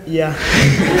back there? Yeah.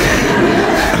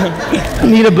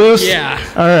 Need a boost? Yeah.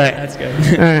 All right. That's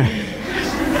good. All right.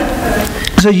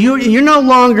 So you're no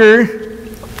longer,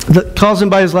 calls him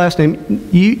by his last name,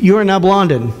 you are now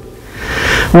Blondin.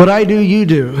 What I do, you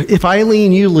do. If I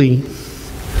lean, you lean.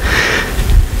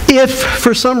 If,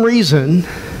 for some reason,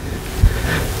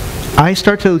 I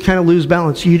start to kind of lose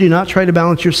balance, you do not try to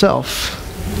balance yourself.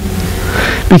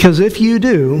 Because if you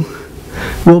do,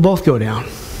 we'll both go down.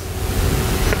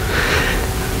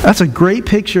 That's a great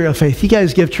picture of faith. You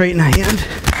guys give Trayton a hand.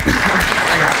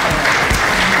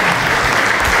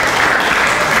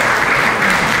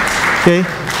 Okay?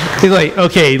 He's like,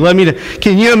 okay,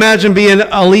 can you imagine being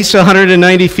at least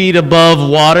 190 feet above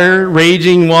water,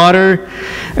 raging water,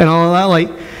 and all of that? Like,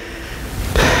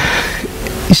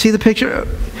 you see the picture?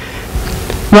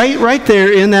 Right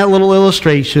there in that little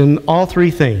illustration, all three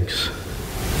things.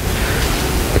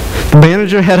 The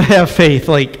manager had to have faith,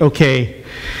 like, okay,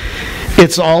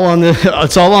 it's all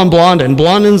on Blondin.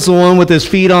 Blondin's the one with his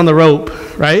feet on the rope,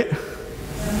 right?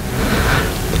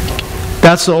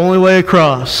 That's the only way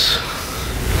across.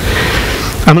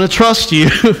 I'm going to trust you.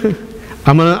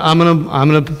 I'm going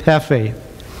to have faith.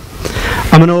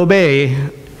 I'm going to obey.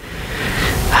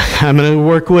 I'm going to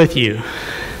work with you.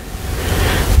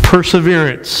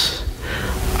 Perseverance.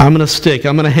 I'm going to stick.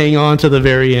 I'm going to hang on to the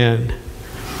very end.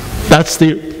 That's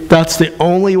the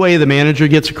only way the manager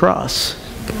gets across.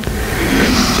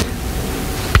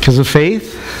 Because of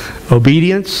faith,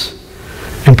 obedience,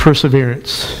 and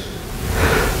perseverance.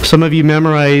 Some of you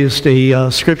memorized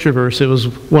a scripture verse. It was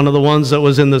one of the ones that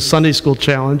was in the Sunday School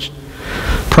Challenge.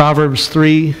 Proverbs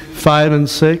 3, 5, and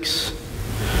 6.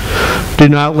 Do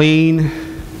not lean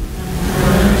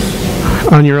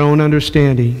on your own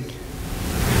understanding.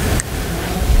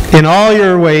 In all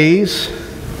your ways,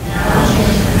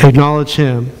 acknowledge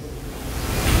Him.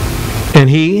 And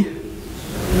He,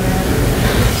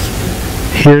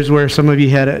 here's where some of you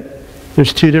had it.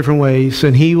 There's two different ways.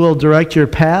 And He will direct your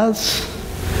paths.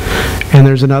 And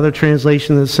there's another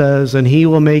translation that says, and He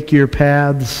will make your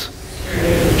paths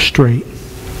straight.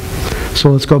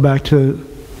 So let's go back to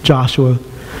Joshua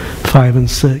 5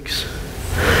 and 6.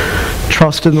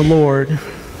 Trust in the Lord.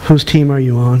 Whose team are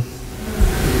you on?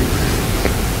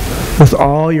 With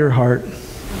all your heart.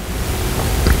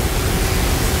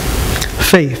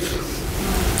 Faith.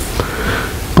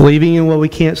 Believing in what we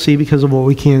can't see because of what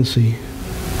we can see.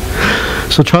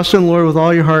 So trust in the Lord with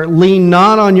all your heart. Lean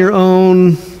not on your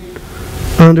own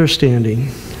understanding.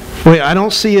 Wait, I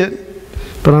don't see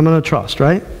it, but I'm going to trust,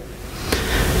 right?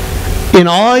 In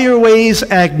all your ways,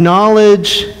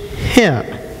 acknowledge Him.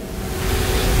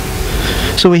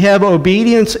 So we have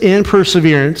obedience and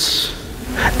perseverance.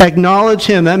 Acknowledge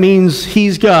Him. That means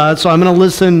He's God, so I'm going to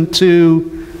listen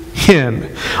to Him.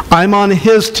 I'm on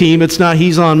His team. It's not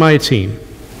He's on my team.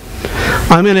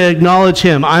 I'm going to acknowledge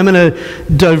Him. I'm going to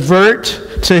divert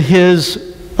to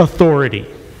His authority.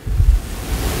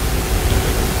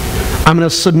 I'm going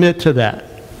to submit to that.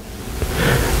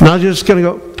 I'm not just going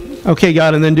to go, okay,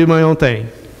 God, and then do my own thing.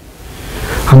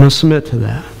 I'm going to submit to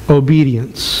that.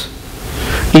 Obedience.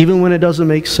 Even when it doesn't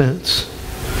make sense.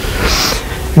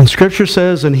 And Scripture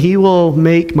says, and He will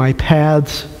make my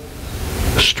paths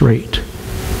straight.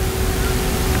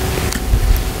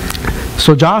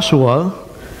 So Joshua,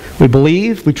 we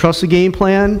believe, we trust the game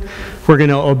plan. We're going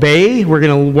to obey. We're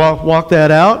going to walk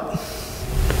that out.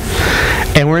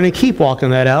 And we're going to keep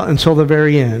walking that out until the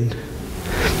very end.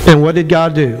 And what did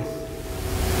God do?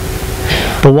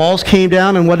 The walls came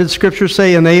down, and what did Scripture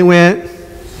say? And they went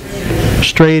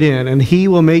straight in. And He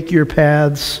will make your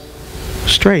paths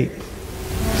straight.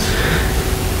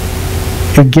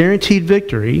 A guaranteed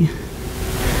victory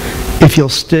if you'll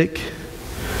stick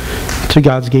to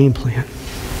God's game plan.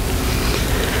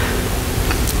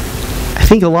 I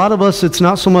think a lot of us, it's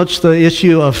not so much the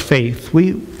issue of faith.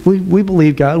 We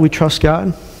believe God. We trust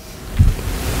God.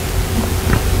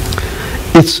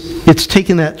 It's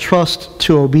taking that trust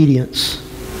to obedience.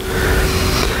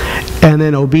 And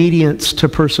then obedience to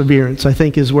perseverance, I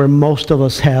think, is where most of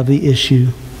us have the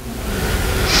issue.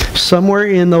 Somewhere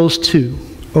in those two,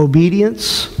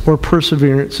 obedience or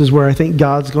perseverance, is where I think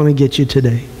God's going to get you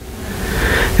today.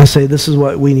 And say, this is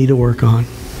what we need to work on.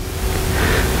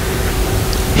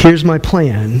 Here's my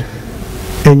plan,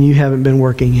 and you haven't been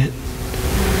working it.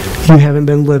 You haven't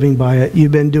been living by it.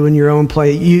 You've been doing your own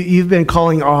play. You've been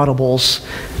calling audibles,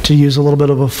 to use a little bit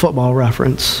of a football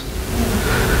reference.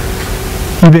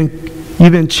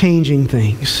 You've been changing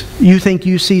things. You think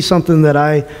you see something that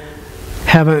I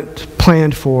haven't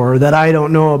planned for, that I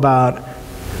don't know about.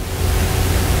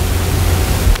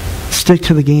 Stick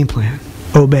to the game plan.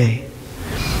 Obey.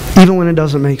 Even when it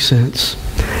doesn't make sense.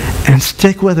 And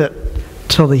stick with it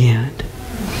till the end.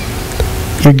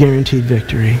 You're guaranteed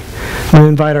victory. I'm going to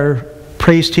invite our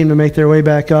praise team to make their way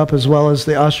back up, as well as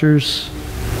the ushers.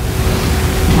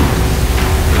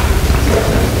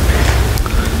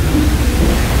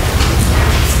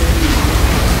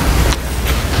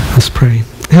 Let's pray.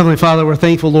 Heavenly Father, we're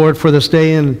thankful, Lord, for this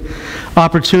day and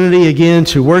opportunity again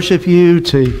to worship you,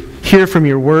 to hear from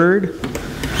your word.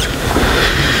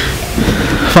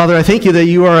 Father, I thank you that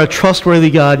you are a trustworthy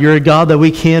God. You're a God that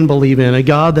we can believe in, a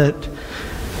God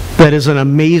that is an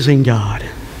amazing God.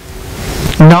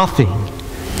 Nothing,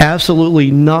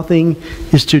 absolutely nothing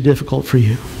is too difficult for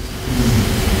you.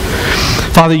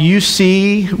 Father, you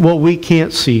see what we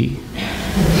can't see.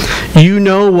 You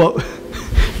know what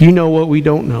we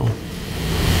don't know.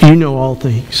 You know all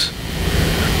things.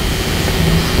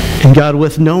 And God,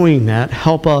 with knowing that,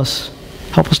 help us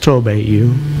to obey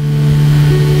you.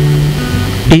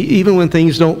 Even when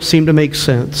things don't seem to make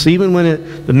sense, even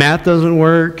when the math doesn't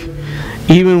work,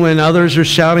 even when others are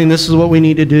shouting, this is what we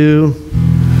need to do.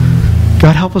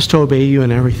 God, help us to obey you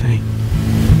in everything.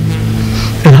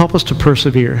 And help us to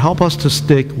persevere. Help us to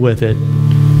stick with it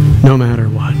no matter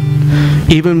what.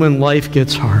 Even when life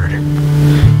gets hard,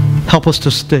 help us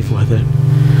to stick with it,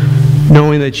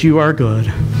 knowing that you are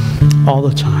good all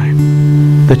the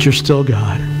time, that you're still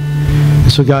God.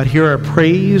 And so, God, hear our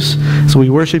praise as we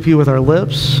worship you with our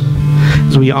lips,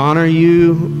 as we honor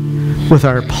you with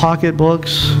our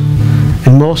pocketbooks,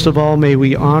 and most of all, may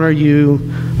we honor you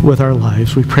with our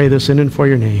lives. We pray this in and for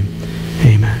your name.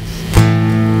 Amen.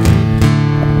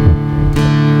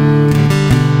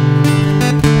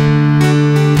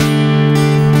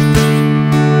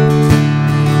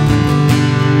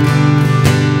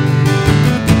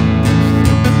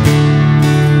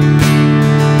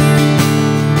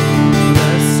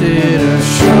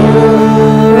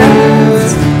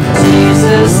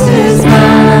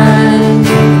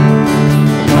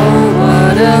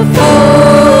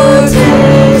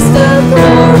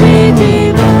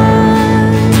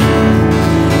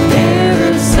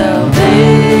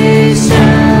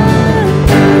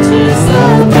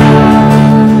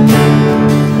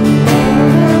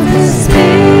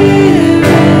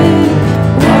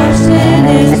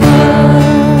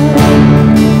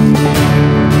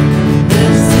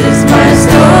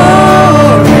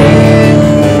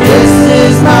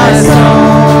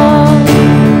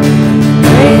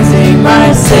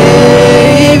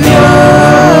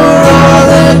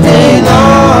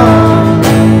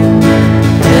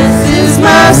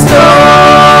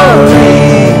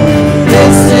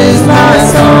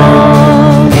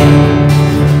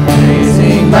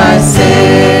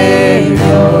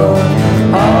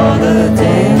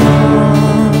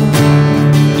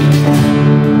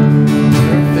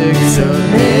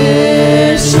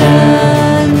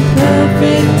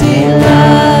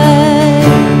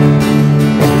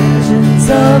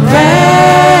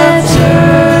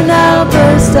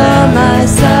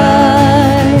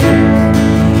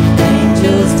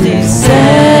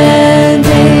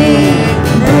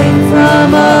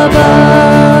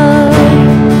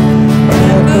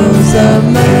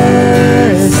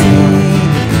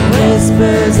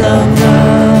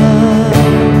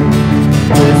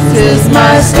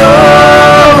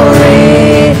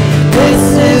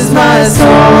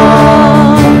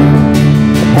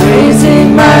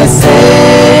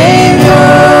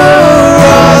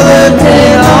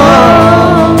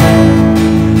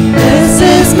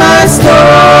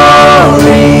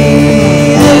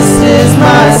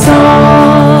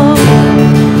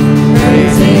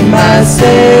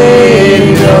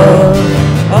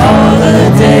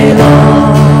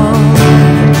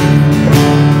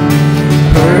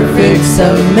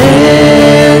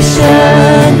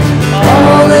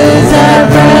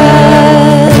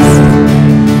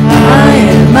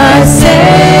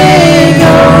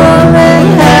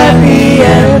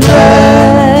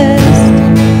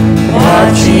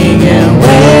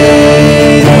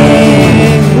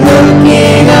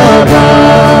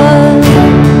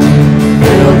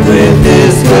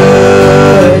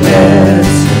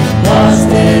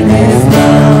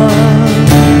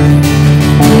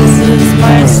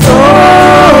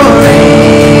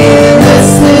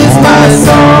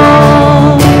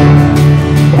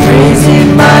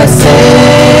 my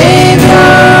Savior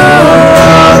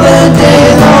all the day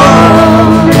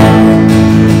long.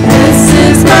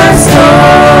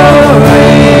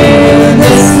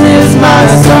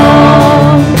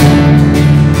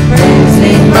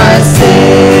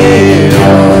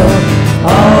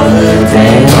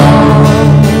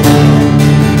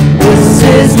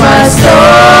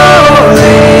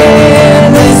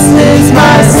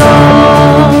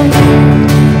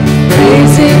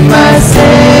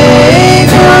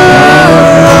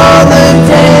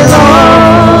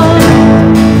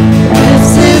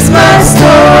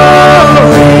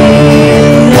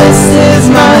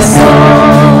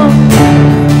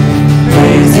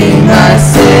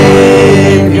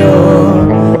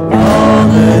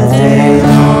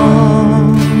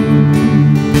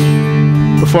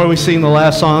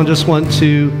 last song, I just want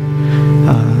to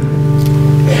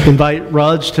invite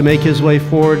Rudge to make his way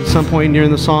forward. At some point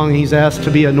during the song, he's asked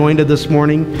to be anointed this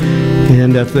morning.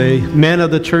 And if the men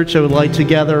of the church that would like to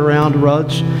gather around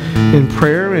Rudge in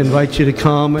prayer, I invite you to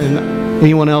come. And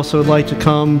anyone else who would like to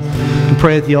come and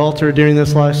pray at the altar during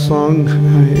this last song,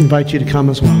 I invite you to come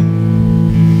as well.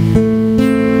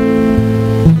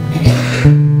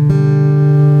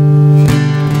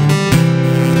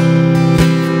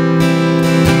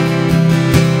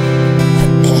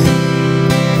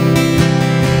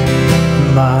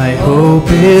 My hope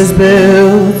is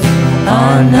built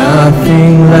on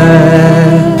nothing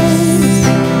less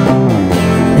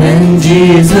than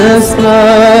Jesus'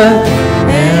 blood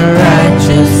and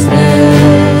righteousness.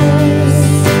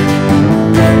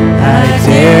 I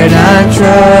dare not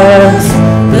trust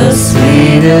the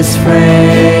sweetest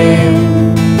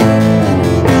frame,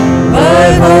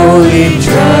 but wholly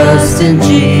trust in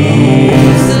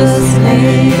Jesus'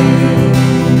 name.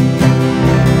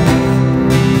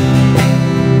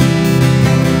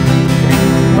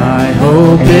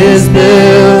 Hope is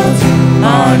built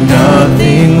on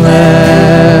nothing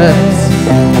less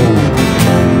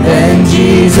than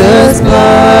Jesus'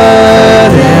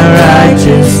 blood and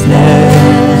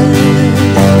righteousness.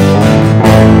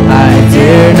 I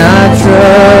dare not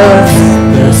trust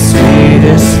the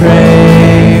sweetest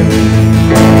frame,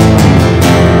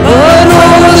 but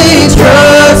wholly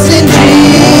trust in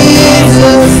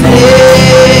Jesus'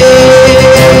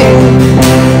 name.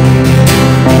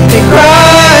 In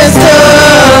Christ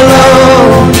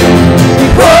alone,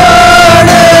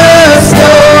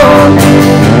 cornerstone,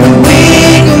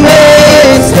 weak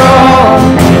made strong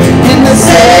in the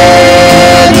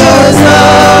Savior's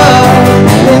love,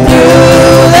 and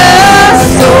through the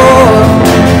storm,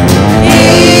 He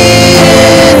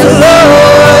is the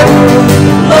Lord,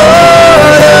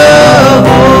 Lord of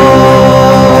all.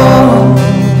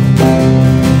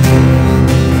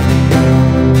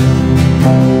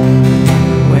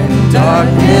 When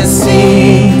darkness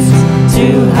seems to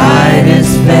hide His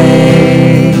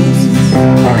face,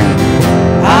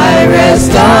 I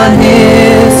rest on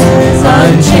His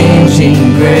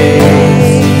unchanging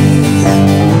grace.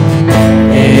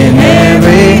 In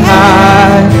every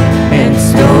high and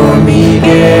stormy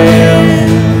gale,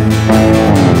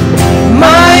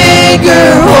 my anchor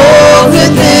holds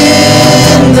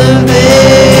within the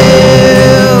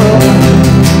veil,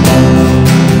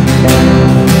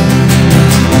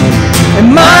 and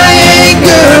my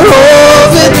anchor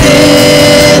holds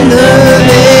within the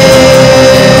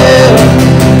veil.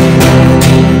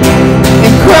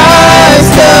 In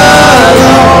Christ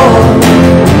alone,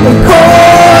 the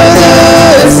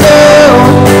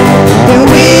cornerstone, and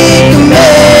weak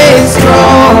made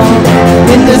strong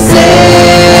in the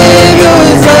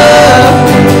Savior's love,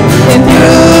 and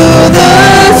through the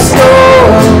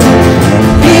storm,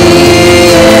 He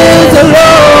is the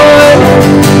Lord,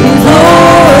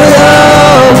 Lord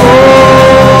of all.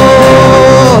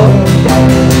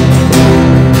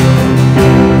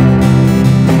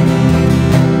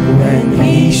 When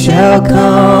He shall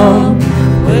come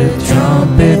with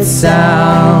trumpet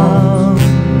sound,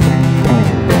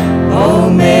 oh,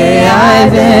 may I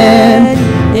then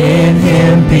in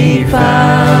Him be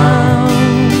found,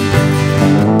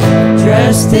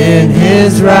 dressed in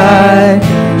His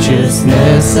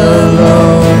righteousness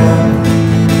alone,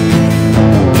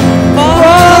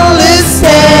 faultless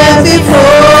stand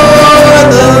before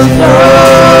the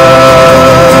throne.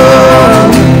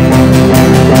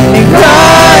 In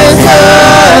Christ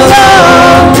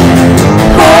alone,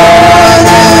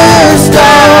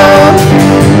 cornerstone,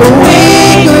 the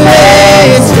weak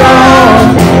made strong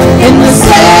in the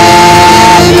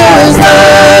Savior's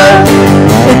love,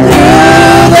 and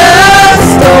through the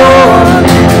storm,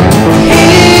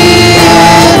 He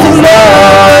is the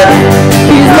Lord,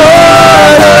 He's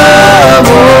Lord of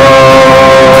all.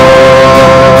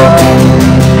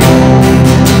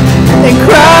 In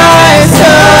Christ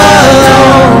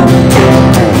alone,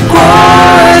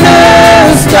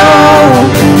 cornerstone,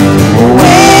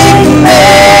 weak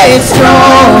made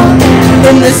strong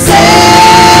in the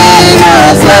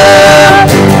Savior's love,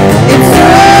 and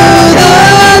through the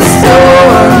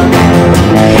storm,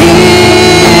 He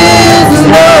is the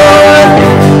Lord,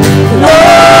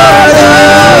 Lord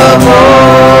of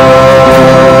all.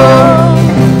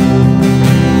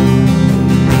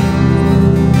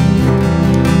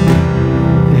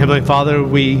 Heavenly Father,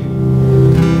 we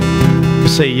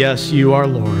say, yes, you are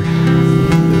Lord,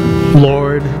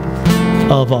 Lord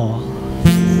of all,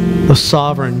 the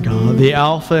sovereign God, the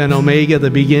Alpha and Omega,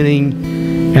 the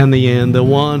beginning and the end, the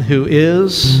one who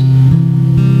is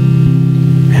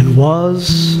and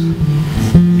was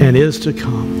and is to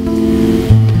come.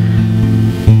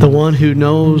 The one who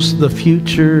knows the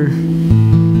future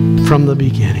from the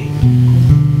beginning.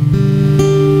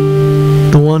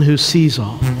 The one who sees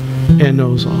all and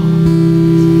knows all.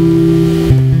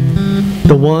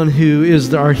 The one who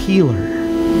is our healer.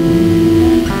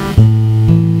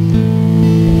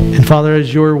 And Father,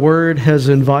 as your word has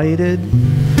invited,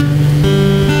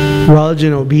 Raj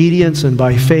in obedience and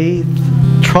by faith,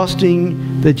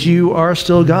 trusting that you are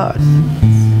still God,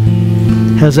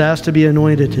 has asked to be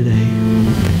anointed today.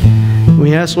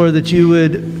 We ask, Lord, that you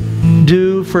would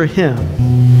do for him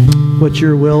what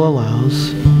your will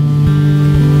allows,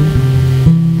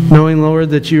 knowing, Lord,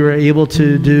 that you are able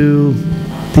to do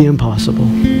the impossible.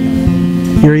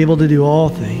 You're able to do all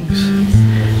things.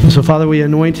 And so, Father, we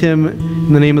anoint him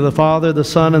in the name of the Father, the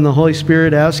Son, and the Holy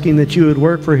Spirit, asking that you would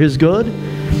work for his good,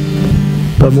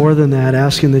 but more than that,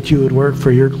 asking that you would work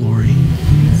for your glory.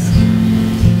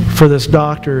 For this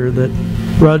doctor that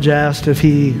Raj asked if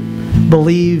he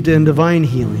believed in divine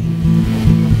healing,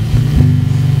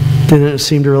 didn't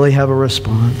seem to really have a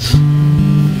response.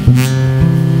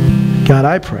 God,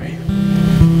 I pray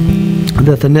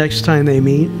that the next time they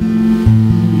meet,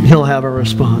 he'll have a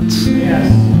response.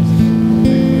 Yes.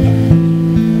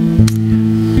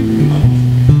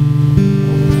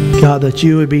 God, that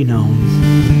you would be known,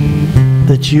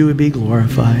 that you would be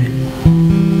glorified.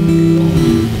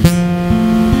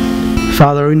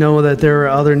 Father, we know that there are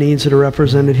other needs that are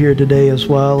represented here today as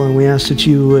well, and we ask that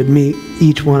you would meet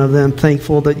each one of them.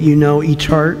 Thankful that you know each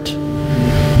heart,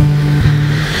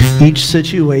 each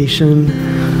situation.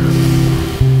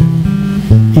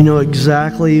 You know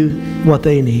exactly what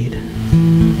they need.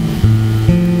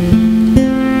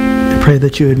 I pray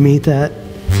that you would meet that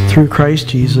through Christ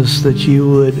Jesus, that you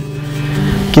would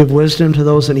give wisdom to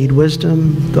those that need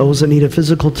wisdom, those that need a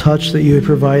physical touch, that you would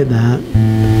provide that.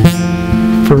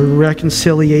 For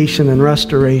reconciliation and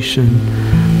restoration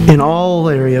in all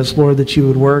areas, Lord, that you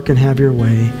would work and have your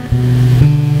way.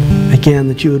 Again,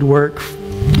 that you would work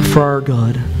for our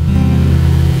good.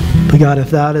 But God,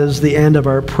 if that is the end of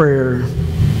our prayer,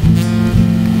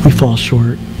 we fall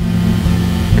short.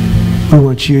 We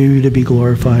want you to be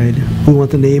glorified. We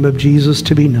want the name of Jesus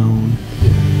to be known,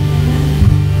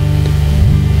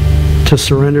 to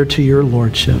surrender to your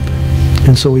lordship.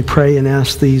 And so we pray and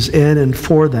ask these in and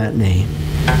for that name.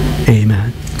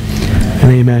 Amen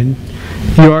and amen.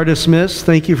 You are dismissed.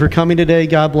 Thank you for coming today.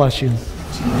 God bless you.